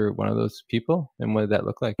of either one of those people, and what did that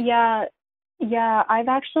look like? Yeah, I've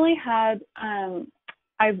actually had,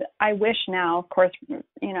 I wish now, of course,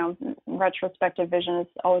 you know, retrospective vision is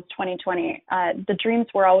always 2020. The dreams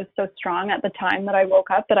were always so strong at the time that I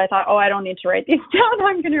woke up that I thought, oh, I don't need to write these down.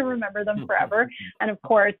 I'm going to remember them forever. And of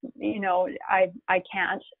course, you know, I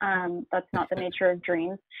can't. That's not the nature of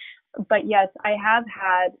dreams. But yes, I have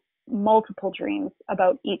had multiple dreams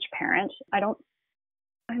about each parent.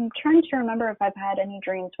 I'm trying to remember if I've had any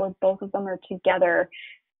dreams where both of them are together.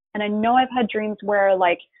 And I know I've had dreams where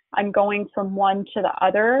like I'm going from one to the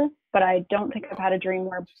other, but I don't think I've had a dream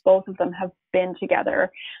where both of them have been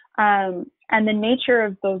together. And the nature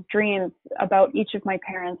of those dreams about each of my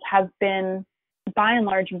parents have been, by and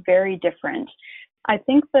large, very different. I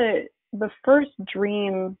think the first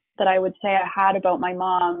dream that I would say I had about my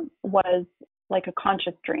mom was like a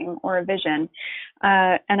conscious dream or a vision.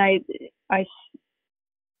 And I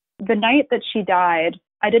the night that she died,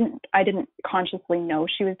 I didn't consciously know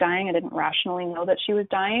she was dying. I didn't rationally know that she was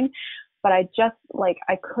dying, but I just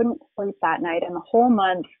I couldn't sleep that night. And the whole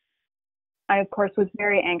month, I of course was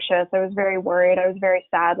very anxious. I was very worried. I was very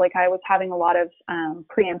sad. Like I was having a lot of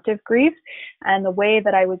preemptive grief. And the way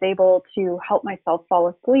that I was able to help myself fall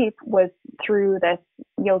asleep was through this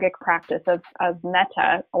yogic practice of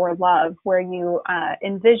metta, or love, where you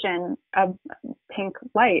envision a pink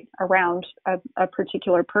light around a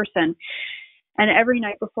particular person. And every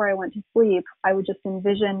night before I went to sleep, I would just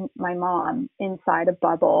envision my mom inside a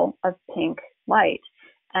bubble of pink light.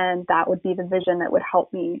 And that would be the vision that would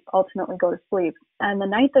help me ultimately go to sleep. And the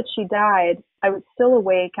night that she died, I was still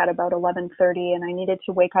awake at about 11:30, and I needed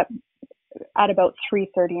to wake up at about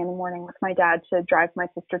 3:30 in the morning with my dad to drive my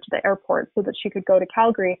sister to the airport so that she could go to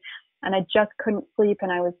Calgary. And I just couldn't sleep.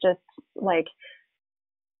 And I was just like,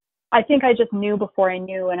 I think I just knew before I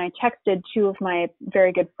knew. And I texted two of my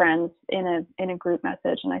very good friends in a group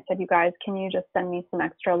message. And I said, you guys, can you just send me some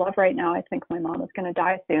extra love right now? I think my mom is going to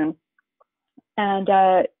die soon. And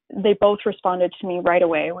they both responded to me right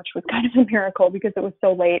away, which was kind of a miracle because it was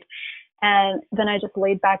so late. And then I just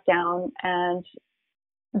laid back down and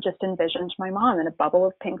just envisioned my mom in a bubble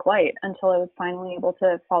of pink light until I was finally able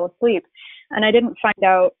to fall asleep. And I didn't find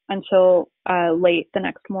out until late the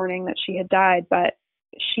next morning that she had died, but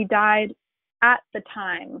she died at the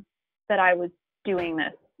time that I was doing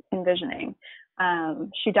this envisioning.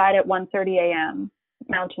 She died at 1:30 a.m.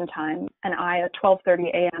 Mountain Time, and I at 12:30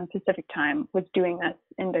 a.m. Pacific Time was doing this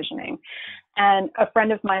envisioning. And a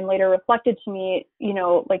friend of mine later reflected to me, you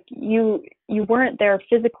know, like you weren't there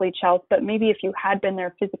physically, Chelsea, but maybe if you had been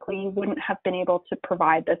there physically, you wouldn't have been able to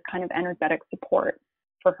provide this kind of energetic support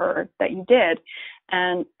for her that you did.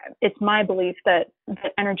 And it's my belief that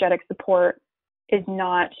energetic support is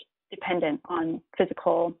not dependent on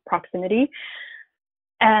physical proximity.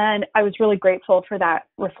 And I was really grateful for that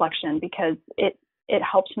reflection because it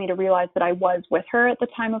helped me to realize that I was with her at the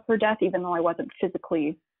time of her death, even though I wasn't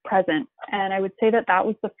physically present. And I would say that that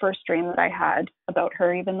was the first dream that I had about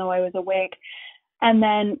her, even though I was awake. And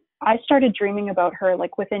then I started dreaming about her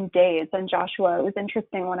like within days. And Joshua, it was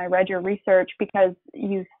interesting when I read your research because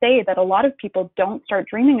you say that a lot of people don't start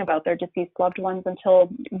dreaming about their deceased loved ones until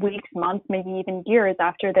weeks, months, maybe even years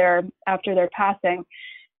after their passing.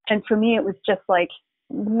 And for me, it was just like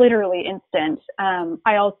literally instant.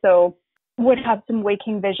 I also would have some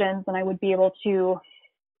waking visions and I would be able to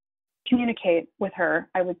communicate with her.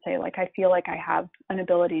 I would say, like, I feel like I have an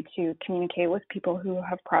ability to communicate with people who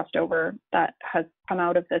have crossed over that has come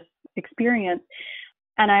out of this experience.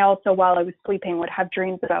 And I also, while I was sleeping, would have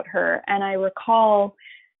dreams about her. And I recall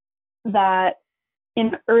that in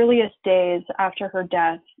the earliest days after her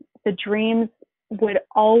death, the dreams would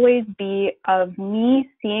always be of me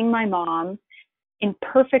seeing my mom in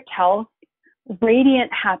perfect health,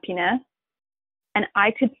 radiant happiness, and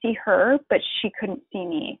I could see her, but she couldn't see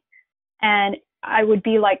me. And I would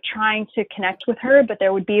be like trying to connect with her, but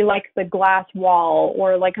there would be like the glass wall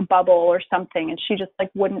or like a bubble or something, and she just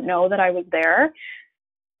like wouldn't know that I was there.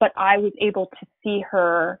 But I was able to see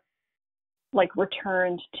her like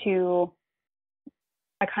returned to,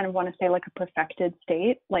 I kind of want to say like a perfected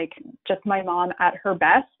state, like just my mom at her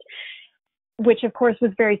best, which of course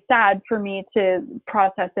was very sad for me to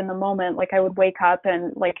process in the moment. Like I would wake up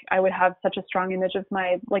and like I would have such a strong image of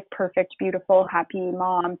my like perfect, beautiful, happy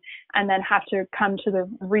mom, and then have to come to the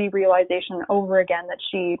realization over again that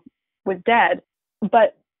she was dead.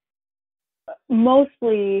 But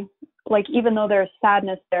mostly, like, even though there's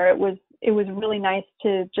sadness there, it was really nice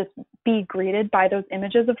to just be greeted by those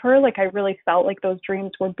images of her. Like I really felt like those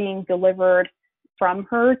dreams were being delivered from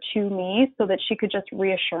her to me so that she could just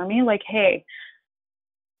reassure me, like, hey,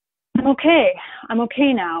 I'm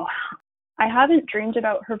okay now. I haven't dreamed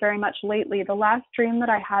about her very much lately. The last dream that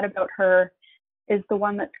I had about her is the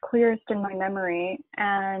one that's clearest in my memory.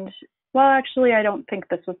 And well, actually, I don't think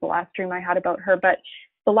this was the last dream I had about her, but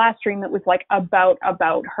the last dream that was like about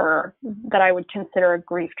her, that I would consider a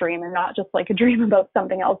grief dream and not just like a dream about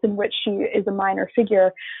something else in which she is a minor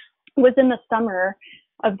figure, was in the summer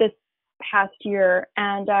of this past year.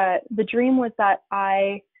 And the dream was that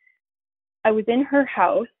I was in her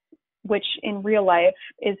house, which in real life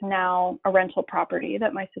is now a rental property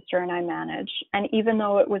that my sister and I manage. And even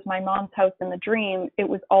though it was my mom's house in the dream, it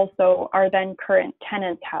was also our then current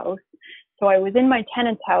tenant's house. So I was in my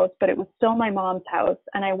tenant's house, but it was still my mom's house.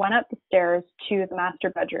 And I went up the stairs to the master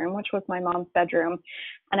bedroom, which was my mom's bedroom.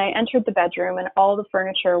 And I entered the bedroom and all the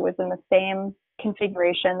furniture was in the same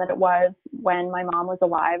configuration that it was when my mom was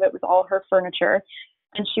alive. It was all her furniture.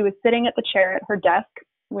 And she was sitting at the chair at her desk,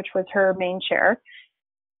 which was her main chair.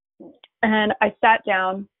 And I sat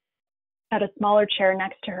down at a smaller chair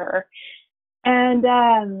next to her.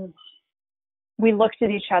 And we looked at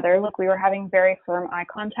each other like we were having very firm eye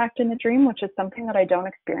contact in the dream, which is something that I don't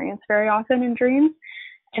experience very often in dreams.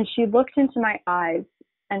 And she looked into my eyes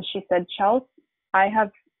and she said, Chelsea, I have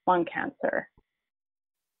lung cancer.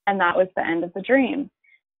 And that was the end of the dream.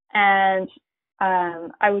 And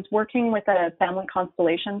I was working with a family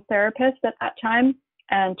constellation therapist at that time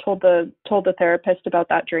and told the therapist about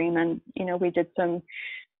that dream. And, you know, we did some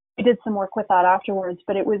work with that afterwards,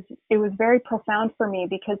 but it was very profound for me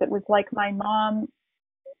because it was like my mom,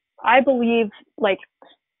 I believe, like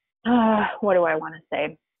what do I want to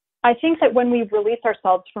say? I think that when we release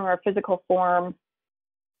ourselves from our physical form,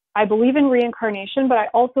 I believe in reincarnation, but I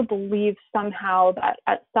also believe somehow that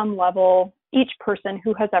at some level, each person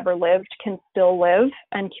who has ever lived can still live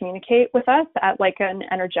and communicate with us at like an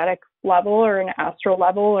energetic level or an astral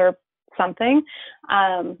level or something.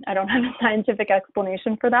 I don't have a scientific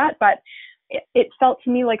explanation for that, but it felt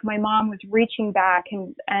to me like my mom was reaching back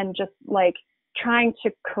and just like trying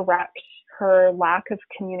to correct her lack of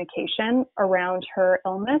communication around her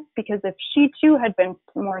illness, because if she too had been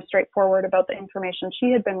more straightforward about the information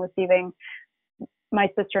she had been receiving, my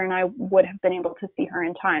sister and I would have been able to see her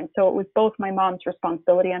in time. So it was both my mom's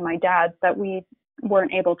responsibility and my dad's that we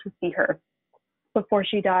weren't able to see her before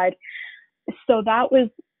she died. So that was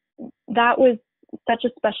such a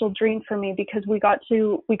special dream for me, because we got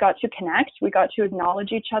to connect, we got to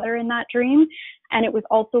acknowledge each other in that dream. And it was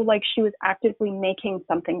also like she was actively making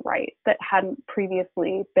something right that hadn't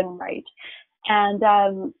previously been right. And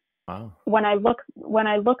Wow. when I look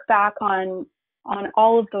back on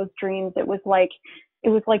all of those dreams, it was like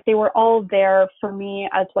they were all there for me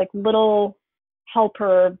as like little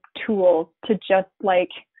helper tools to just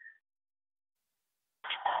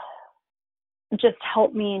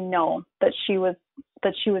help me know that she was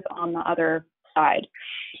on the other side.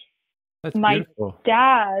 That's My beautiful.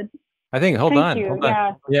 dad. I think hold on.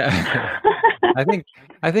 Yeah. I think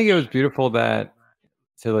it was beautiful that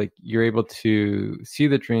so like you're able to see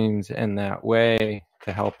the dreams in that way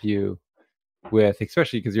to help you with,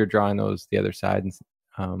 especially because you're drawing those the other side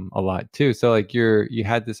a lot too. So like you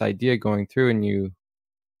had this idea going through and you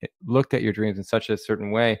looked at your dreams in such a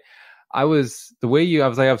certain way. I was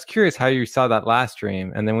curious how you saw that last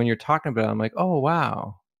dream, and then when you're talking about it, I'm like, oh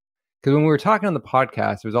wow, because when we were talking on the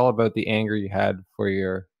podcast, it was all about the anger you had for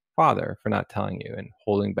your father for not telling you and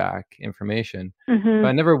holding back information. Mm-hmm. But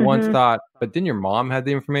I never once Mm-hmm. thought, but then your mom had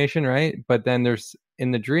the information, right? But then there's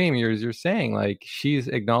in the dream, you're saying like she's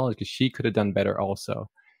acknowledged because she could have done better also,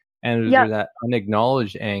 and there's that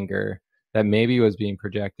unacknowledged anger that maybe was being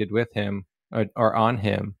projected with him or on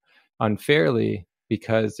him unfairly,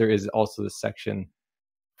 because there is also this section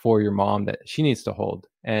for your mom that she needs to hold.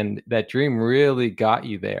 And that dream really got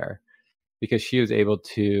you there because she was able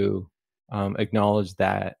to acknowledge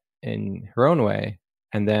that in her own way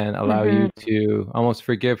and then allow you to almost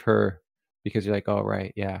forgive her, because you're like, oh,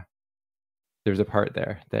 right, yeah, there's a part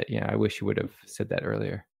there that, yeah, I wish you would have said that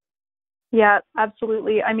earlier. Yeah,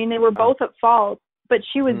 absolutely. I mean, they were both at fault, but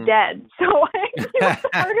she was dead. So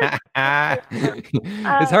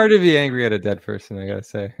it's hard to be angry at a dead person, I gotta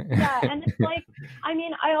say. Yeah, and it's like, I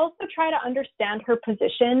mean, I also try to understand her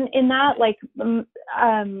position in that. Like,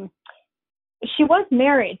 she was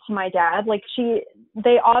married to my dad. Like,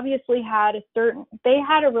 they obviously had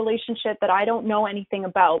a relationship that I don't know anything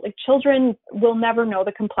about. Like, children will never know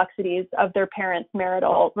the complexities of their parents'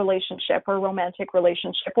 marital relationship or romantic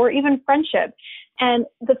relationship or even friendship. And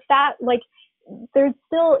the fact, like, there's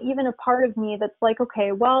still even a part of me that's like,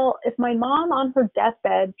 okay, well, if my mom on her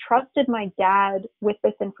deathbed trusted my dad with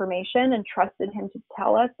this information and trusted him to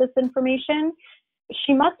tell us this information,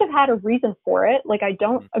 she must have had a reason for it. Like, I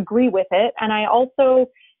don't agree with it. And I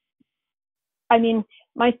mean,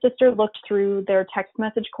 my sister looked through their text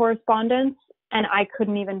message correspondence and I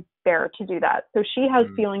couldn't even bear to do that. So she has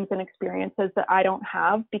feelings and experiences that I don't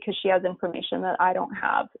have because she has information that I don't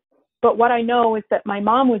have. But what I know is that my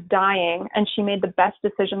mom was dying and she made the best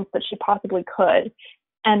decisions that she possibly could.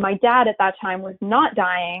 And my dad at that time was not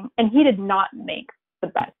dying and he did not make the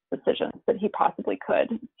best decisions that he possibly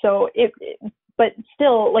could. So but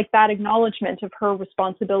still, like, that acknowledgement of her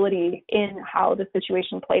responsibility in how the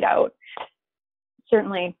situation played out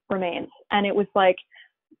certainly remains. And it was like,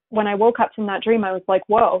 when I woke up from that dream, I was like,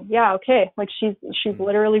 whoa, yeah, okay. Like, she's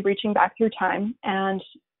literally reaching back through time and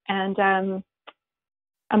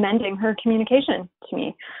amending her communication to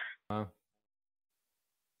me. Wow.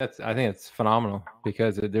 I think it's phenomenal,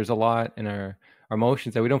 because there's a lot in our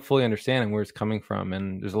emotions that we don't fully understand and where it's coming from.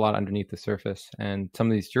 And there's a lot underneath the surface. And some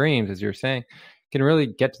of these dreams, as you're saying, can really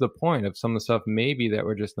get to the point of some of the stuff maybe that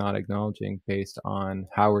we're just not acknowledging based on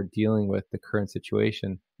how we're dealing with the current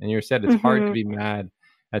situation. And you said it's hard to be mad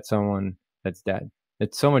at someone that's dead.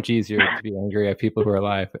 It's so much easier to be angry at people who are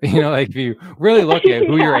alive. You know, like if you really look at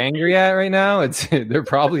who you're angry at right now, they're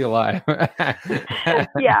probably alive.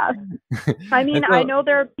 Yeah. I mean, I know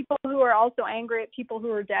there are people who are also angry at people who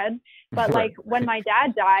are dead, but like when my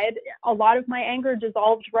dad died, a lot of my anger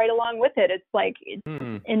dissolved right along with it. It's like,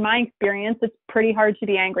 in my experience, it's pretty hard to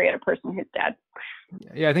be angry at a person who's dead.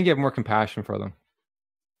 Yeah, I think you have more compassion for them.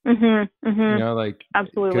 You know, like,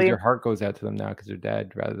 absolutely, because your heart goes out to them now because they're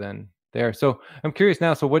dead rather than there. So I'm curious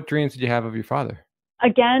now, so what dreams did you have of your father?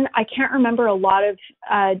 Again, I can't remember a lot of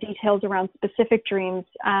details around specific dreams.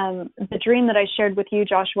 The dream that I shared with you,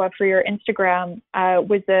 Joshua, for your Instagram,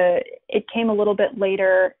 it came a little bit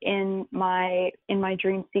later in my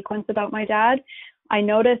dream sequence about my dad. I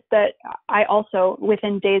noticed that I also,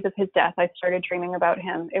 within days of his death, I started dreaming about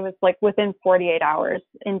him. It was like within 48 hours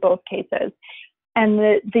in both cases. And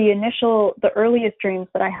the earliest dreams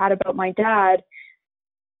that I had about my dad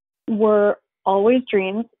were always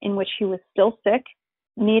dreams in which he was still sick,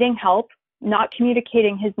 needing help, not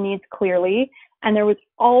communicating his needs clearly. And there was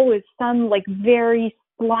always some like very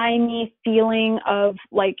slimy feeling of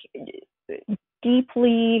like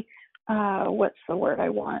deeply, what's the word I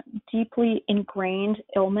want? Deeply ingrained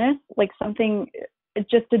illness, like something,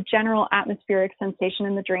 just a general atmospheric sensation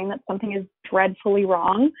in the dream that something is dreadfully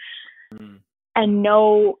wrong, and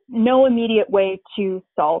no immediate way to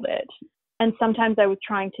solve it. And sometimes I was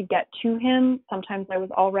trying to get to him. Sometimes I was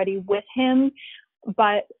already with him,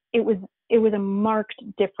 but it was a marked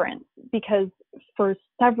difference, because for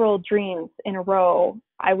several dreams in a row,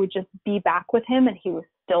 I would just be back with him and he was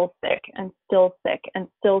still sick and still sick and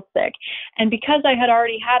still sick. And because I had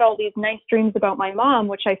already had all these nice dreams about my mom,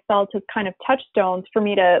 which I felt as kind of touchstones for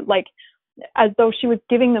me to, like, as though she was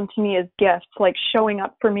giving them to me as gifts, like showing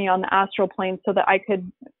up for me on the astral plane so that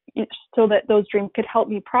those dreams could help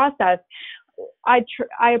me process.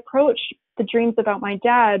 I approached the dreams about my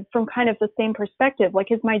dad from kind of the same perspective.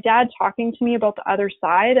 Like, is my dad talking to me about the other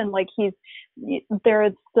side? And like, there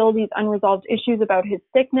are still these unresolved issues about his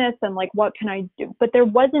sickness, and like, what can I do? But there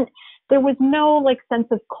was no like sense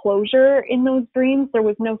of closure in those dreams. There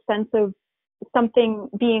was no sense of something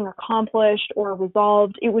being accomplished or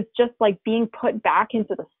resolved. It was just like being put back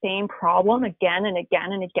into the same problem again and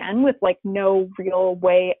again and again, with like no real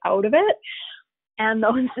way out of it. And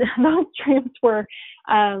those dreams were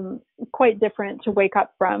quite different to wake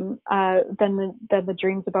up from than the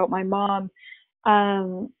dreams about my mom.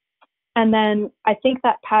 And then I think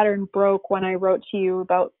that pattern broke when I wrote to you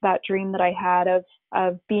about that dream that I had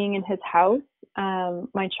of being in his house,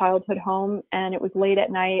 my childhood home, and it was late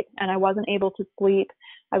at night and I wasn't able to sleep.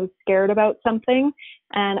 I was scared about something,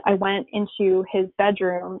 and I went into his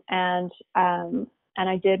bedroom and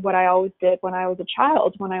I did what I always did when I was a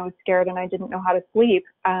child, when I was scared and I didn't know how to sleep.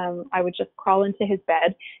 I would just crawl into his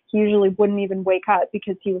bed. He usually wouldn't even wake up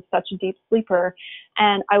because he was such a deep sleeper.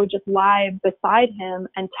 And I would just lie beside him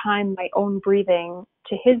and time my own breathing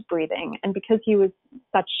to his breathing. And because he was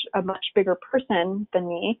such a much bigger person than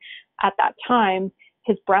me at that time,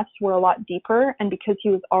 his breaths were a lot deeper. And because he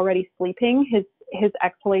was already sleeping, his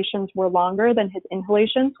exhalations were longer than his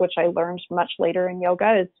inhalations, which I learned much later in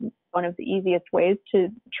yoga is one of the easiest ways to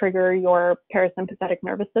trigger your parasympathetic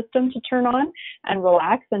nervous system to turn on and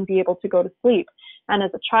relax and be able to go to sleep. And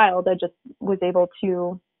as a child, I just was able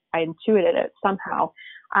to, I intuited it somehow.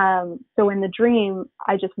 So in the dream,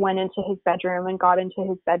 I just went into his bedroom and got into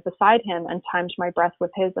his bed beside him and timed my breath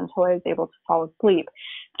with his until I was able to fall asleep.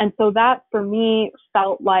 And so that for me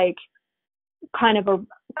felt like kind of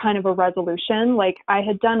a resolution. Like I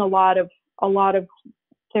had done a lot of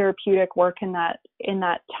therapeutic work in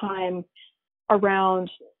that time around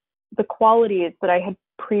the qualities that I had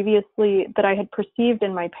perceived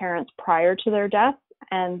in my parents prior to their death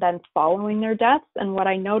and then following their deaths. And what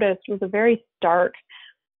I noticed was a very stark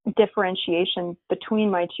differentiation between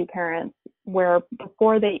my two parents, where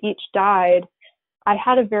before they each died, I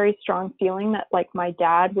had a very strong feeling that like my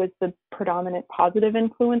dad was the predominant positive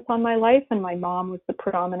influence on my life and my mom was the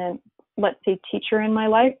predominant, let's say, teacher in my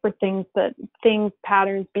life for things,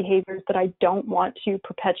 patterns, behaviors that I don't want to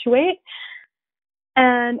perpetuate.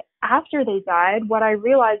 And after they died, what I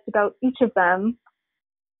realized about each of them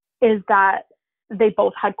is that they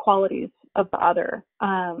both had qualities of the other.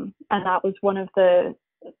 And that was one of the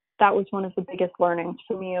biggest learnings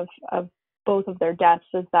for me of both of their deaths,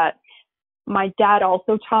 is that my dad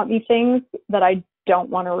also taught me things that I don't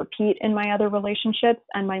want to repeat in my other relationships.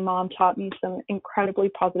 And my mom taught me some incredibly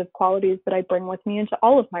positive qualities that I bring with me into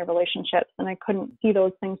all of my relationships. And I couldn't see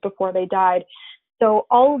those things before they died. So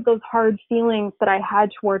all of those hard feelings that I had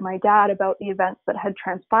toward my dad about the events that had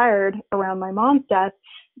transpired around my mom's death,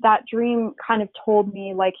 that dream kind of told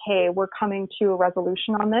me like, hey, we're coming to a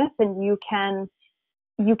resolution on this, and you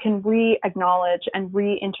can re-acknowledge and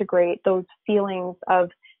reintegrate those feelings of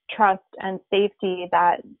trust and safety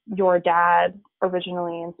that your dad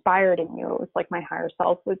originally inspired in you. It was like my higher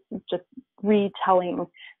self was just retelling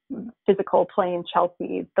physical plane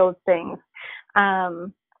Chelsea, those things.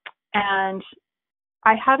 And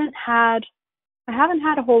I haven't had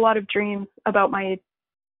a whole lot of dreams about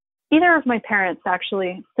either of my parents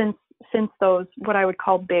actually since those, what I would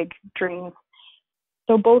call big dreams.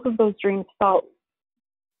 So both of those dreams felt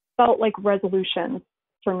felt like resolutions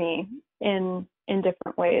for me in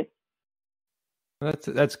different ways.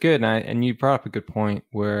 That's good, and you brought up a good point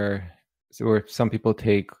where some people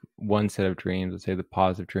take one set of dreams, let's say the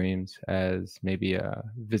positive dreams, as maybe a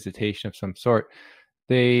visitation of some sort.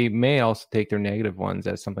 They may also take their negative ones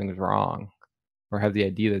as something's wrong, or have the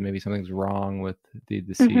idea that maybe something's wrong with the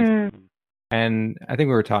deceased. Mm-hmm. And I think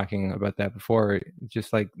we were talking about that before,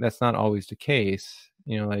 just like that's not always the case,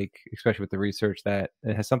 like especially with the research, that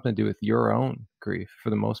it has something to do with your own grief for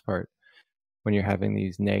the most part when you're having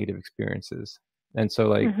these negative experiences. And so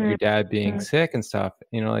like Mm-hmm. your dad being sick and stuff,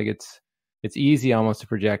 like it's easy almost to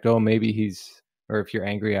project, oh, maybe or if you're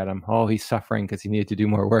angry at him, oh, he's suffering because he needed to do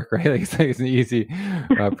more work, right? Like it's an easy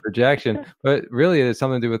projection, but really it's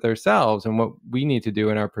something to do with ourselves and what we need to do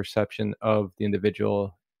in our perception of the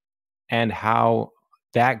individual, and how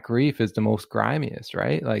that grief is the most grimiest,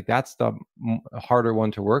 right? Like that's the harder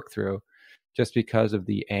one to work through, just because of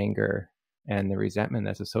the anger and the resentment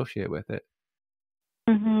that's associated with it.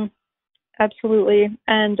 Mm-hmm. Absolutely.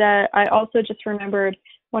 And I also just remembered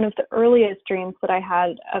one of the earliest dreams that I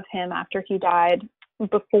had of him after he died,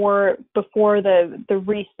 before the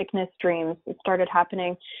re-sickness dreams started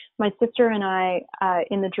happening. My sister and I,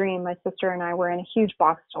 in the dream, my sister and I were in a huge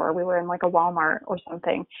box store. We were in like a Walmart or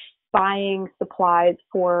something, buying supplies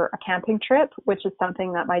for a camping trip, which is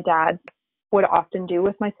something that my dad would often do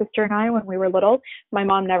with my sister and I when we were little. My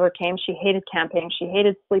mom never came. She hated camping. She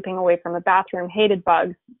hated sleeping away from a bathroom, hated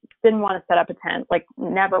bugs, didn't want to set up a tent, like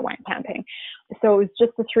never went camping. So it was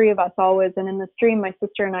just the three of us always. And in the stream, my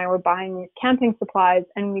sister and I were buying these camping supplies,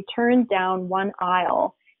 and we turned down one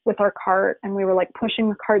aisle with our cart, and we were like pushing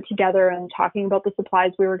the cart together and talking about the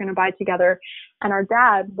supplies we were going to buy together. And our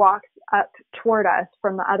dad walks up toward us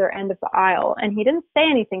from the other end of the aisle, and he didn't say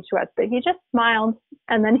anything to us, but he just smiled,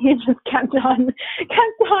 and then he just kept on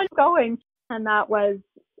going. And that was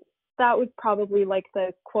probably like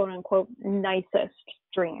the quote unquote nicest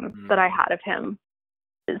dream that I had of him.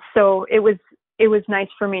 So it was nice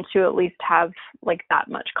for me to at least have like that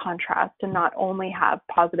much contrast, and not only have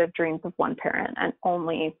positive dreams of one parent and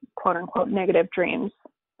only quote unquote negative dreams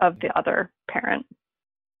of the other parent.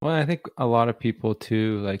 Well, I think a lot of people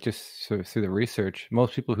too, like just sort of through the research,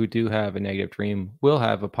 most people who do have a negative dream will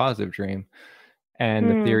have a positive dream. And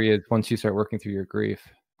the theory is once you start working through your grief,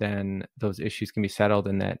 then those issues can be settled,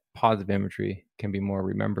 and that positive imagery can be more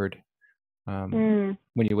remembered when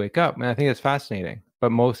you wake up. And I think that's fascinating.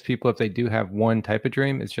 But most people, if they do have one type of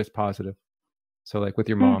dream, it's just positive. So like with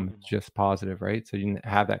your mom, it's just positive, right? So you didn't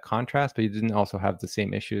have that contrast, but you didn't also have the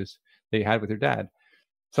same issues that you had with your dad.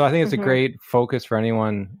 So I think it's a great focus for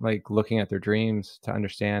anyone like looking at their dreams to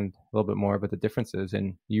understand a little bit more about the differences.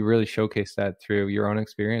 And you really showcase that through your own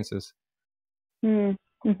experiences.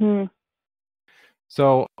 Mm-hmm.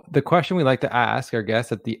 So the question we like to ask our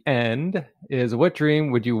guests at the end is, what dream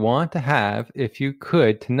would you want to have if you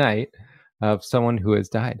could tonight of someone who has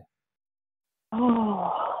died? Oh,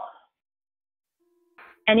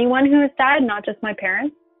 anyone who has died, not just my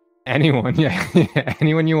parents? Anyone, yeah.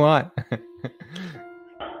 Anyone you want.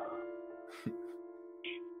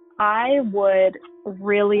 I would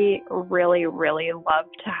really, really, really love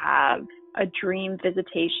to have a dream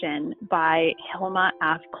visitation by Hilma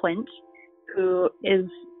Af Klint, who is,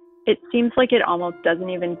 it seems like it almost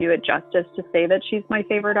doesn't even do it justice to say that she's my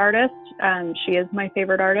favorite artist. She is my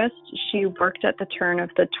favorite artist. She worked at the turn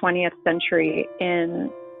of the 20th century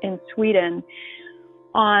in Sweden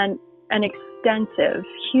on an extensive,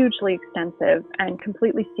 hugely extensive and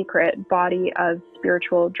completely secret body of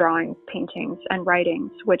spiritual drawings, paintings, and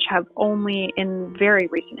writings, which have only in very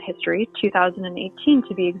recent history, 2018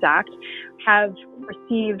 to be exact, have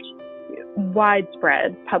received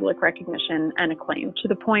widespread public recognition and acclaim, to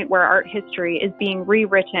the point where art history is being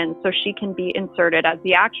rewritten so she can be inserted as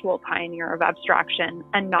the actual pioneer of abstraction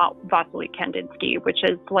and not Vasily Kandinsky, which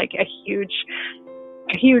is like a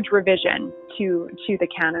huge revision to the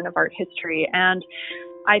canon of art history. And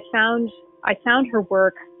I found her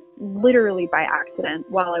work literally by accident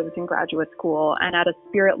while I was in graduate school, and at a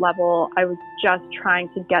spirit level, I was just trying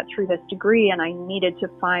to get through this degree, and I needed to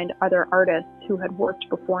find other artists who had worked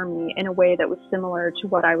before me in a way that was similar to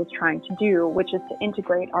what I was trying to do, which is to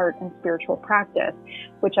integrate art and spiritual practice,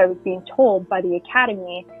 which I was being told by the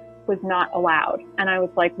academy was not allowed. And I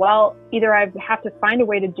was like, well, either I have to find a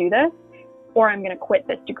way to do this, or I'm going to quit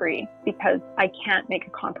this degree, because I can't make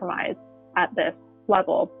a compromise at this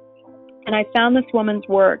level. And I found this woman's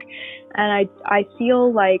work, and I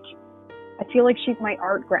feel like she's my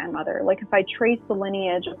art grandmother. Like if I trace the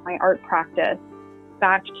lineage of my art practice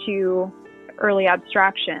back to early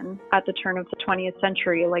abstraction at the turn of the 20th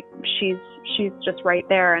century, like she's just right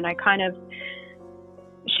there. And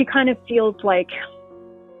she kind of feels like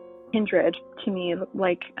kindred to me,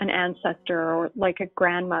 like an ancestor or like a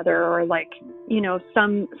grandmother or like,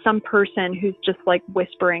 some person who's just like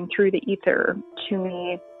whispering through the ether to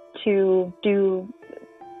me to do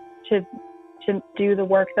the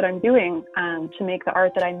work that I'm doing, to make the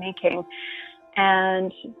art that I'm making.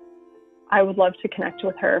 And I would love to connect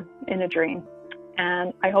with her in a dream.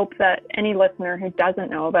 And I hope that any listener who doesn't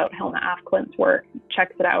know about Hilma af Klint's work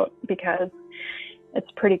checks it out, because it's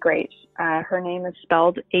pretty great. Her name is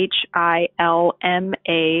spelled Hilma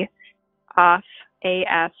af,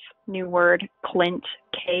 A-F, new word, Klint,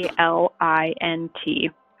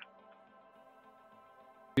 K-L-I-N-T.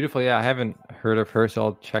 Beautiful. Yeah, I haven't heard of her, so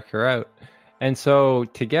I'll check her out. And so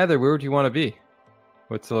together, where would you want to be?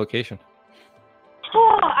 What's the location?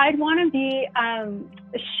 Oh, I'd want to be,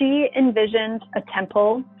 she envisioned a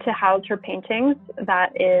temple to house her paintings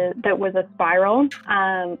that was a spiral,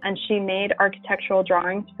 and she made architectural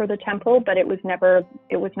drawings for the temple, but it was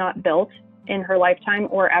not built in her lifetime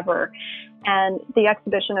or ever. And the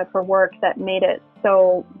exhibition of her work that made it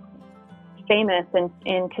so famous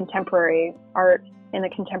in contemporary art, in the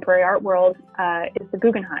contemporary art world, is the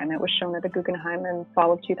Guggenheim. It was shown at the Guggenheim in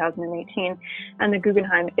fall of 2018, and the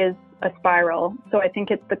Guggenheim is a spiral. So I think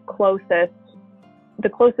it's the closest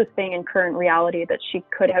thing in current reality that she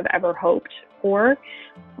could have ever hoped for.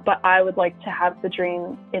 But I would like to have the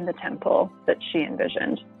dream in the temple that she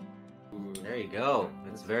envisioned. There you go.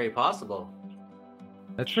 It's very possible.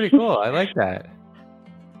 That's pretty cool. I like that.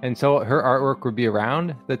 And so her artwork would be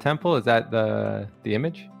around the temple. Is that the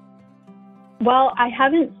image? Well, I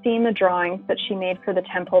haven't seen the drawings that she made for the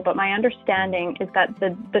temple, but my understanding is that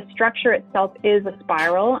the structure itself is a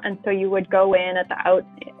spiral, and so you would go in at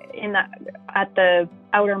the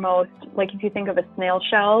outermost, like if you think of a snail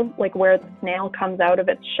shell, like where the snail comes out of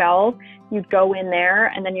its shell, you'd go in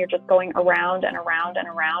there, and then you're just going around and around and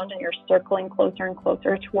around, and you're circling closer and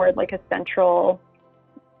closer toward like a central,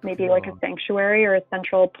 maybe like a sanctuary or a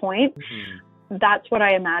central point. Mm-hmm. That's what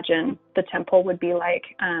I imagine the temple would be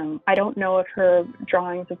like. I don't know if her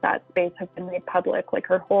drawings of that space have been made public. Like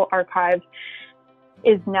her whole archive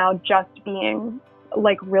is now just being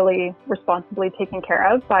like really responsibly taken care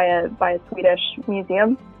of by a Swedish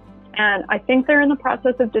museum. And I think they're in the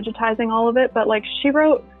process of digitizing all of it, but like she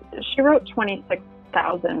wrote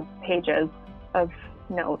 26,000 pages of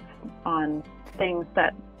notes on things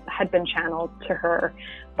that had been channeled to her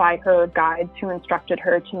by her guides who instructed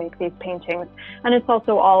her to make these paintings. And it's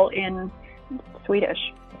also all in Swedish,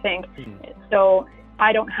 I think. So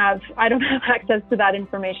I don't have access to that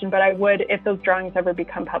information, but I would, if those drawings ever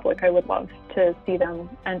become public, I would love to see them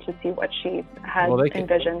and to see what she has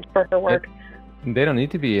envisioned for her work. They don't need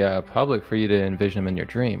to be public for you to envision them in your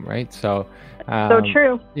dream, right? So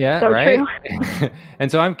true. Yeah, so right? True. And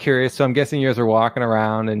so I'm curious. So I'm guessing you guys are walking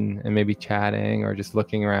around and maybe chatting or just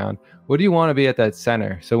looking around. What do you want to be at that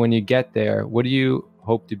center? So when you get there, what do you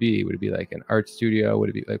hope to be? Would it be like an art studio? Would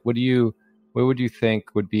it be like, what would you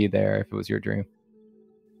think would be there if it was your dream?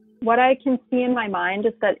 What I can see in my mind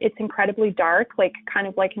is that it's incredibly dark, like kind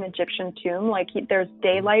of like an Egyptian tomb. Like there's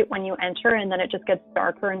daylight when you enter, and then it just gets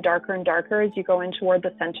darker and darker and darker as you go in toward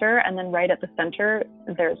the center. And then right at the center,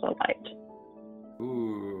 there's a light.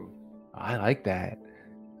 Ooh, I like that.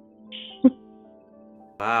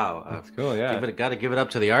 Wow, that's cool. Yeah, got to give it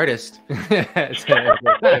up to the artist.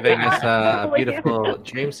 Giving us a beautiful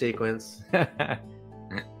dream sequence.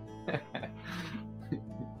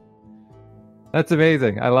 That's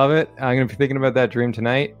amazing. I love it. I'm going to be thinking about that dream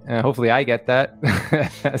tonight. Hopefully I get that.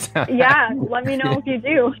 Yeah, let me know if you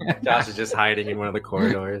do. Josh is just hiding in one of the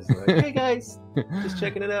corridors. Like, hey guys, just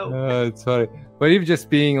checking it out. It's funny. But even just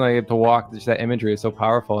being like able to walk, just that imagery is so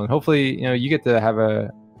powerful. And hopefully, you get to have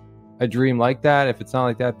a dream like that. If it's not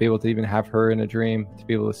like that, be able to even have her in a dream, to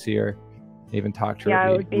be able to see her, even talk to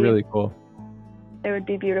her. Would be really cool. It would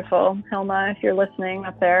be beautiful. Hilma, if you're listening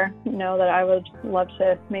up there, know that I would love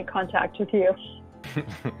to make contact with you.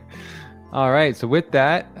 All right. So with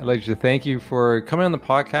that, I'd like to thank you for coming on the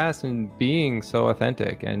podcast and being so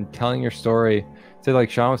authentic and telling your story. So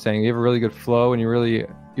like Sean was saying, you have a really good flow, and you're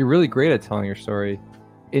really great at telling your story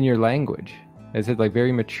in your language. Is it like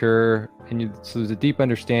very mature, and so there's a deep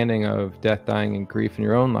understanding of death, dying, and grief in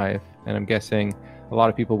your own life. And I'm guessing a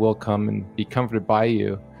lot of people will come and be comforted by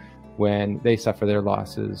you when they suffer their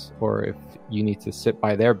losses, or if you need to sit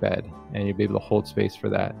by their bed, and you'll be able to hold space for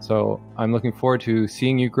that. So I'm looking forward to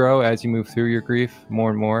seeing you grow as you move through your grief more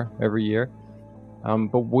and more every year.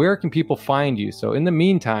 But where can people find you? So in the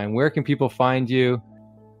meantime, where can people find you?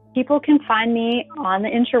 People can find me on the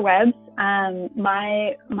interwebs.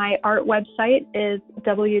 My art website is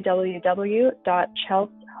www.chelshotel.com.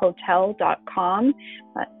 chelshotel.com.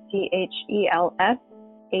 That's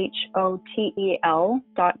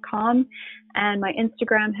CHELSHOTEL.com. And my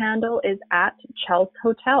Instagram handle is at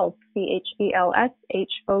Chelshotel,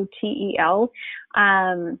 CHELSHOTEL.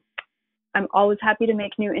 I'm always happy to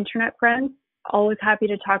make new internet friends, always happy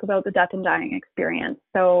to talk about the death and dying experience.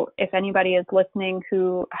 So if anybody is listening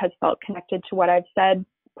who has felt connected to what I've said,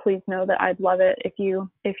 please know that I'd love it if you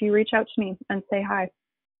reach out to me and say hi.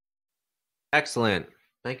 Excellent.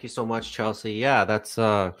 Thank you so much, Chelsea. Yeah, that's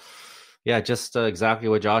just exactly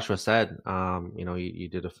what Joshua said. You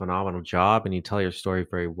did a phenomenal job, and you tell your story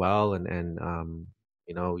very well, and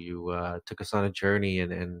you took us on a journey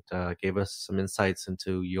and gave us some insights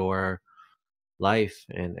into your life,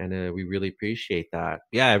 and we really appreciate that.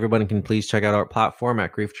 Yeah, everyone can please check out our platform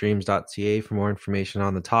at griefdreams.ca for more information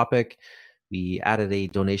on the topic. We added a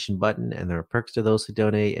donation button, and there are perks to those who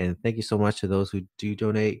donate, and thank you so much to those who do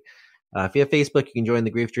donate. If you have Facebook, you can join the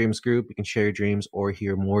Grief Dreams group. You can share your dreams or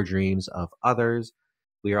hear more dreams of others.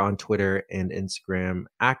 We are on Twitter and Instagram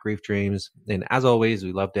at Grief Dreams. And as always,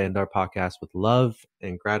 we love to end our podcast with love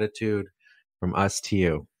and gratitude from us to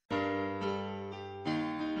you.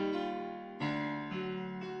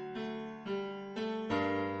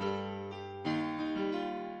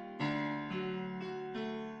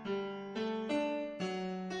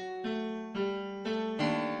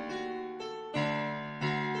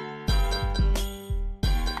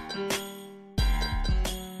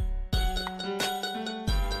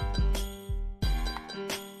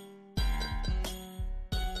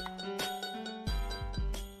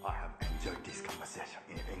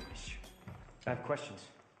 I have questions.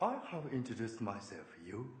 I have introduced myself.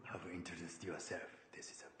 You have introduced yourself. This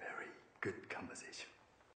is a very good conversation.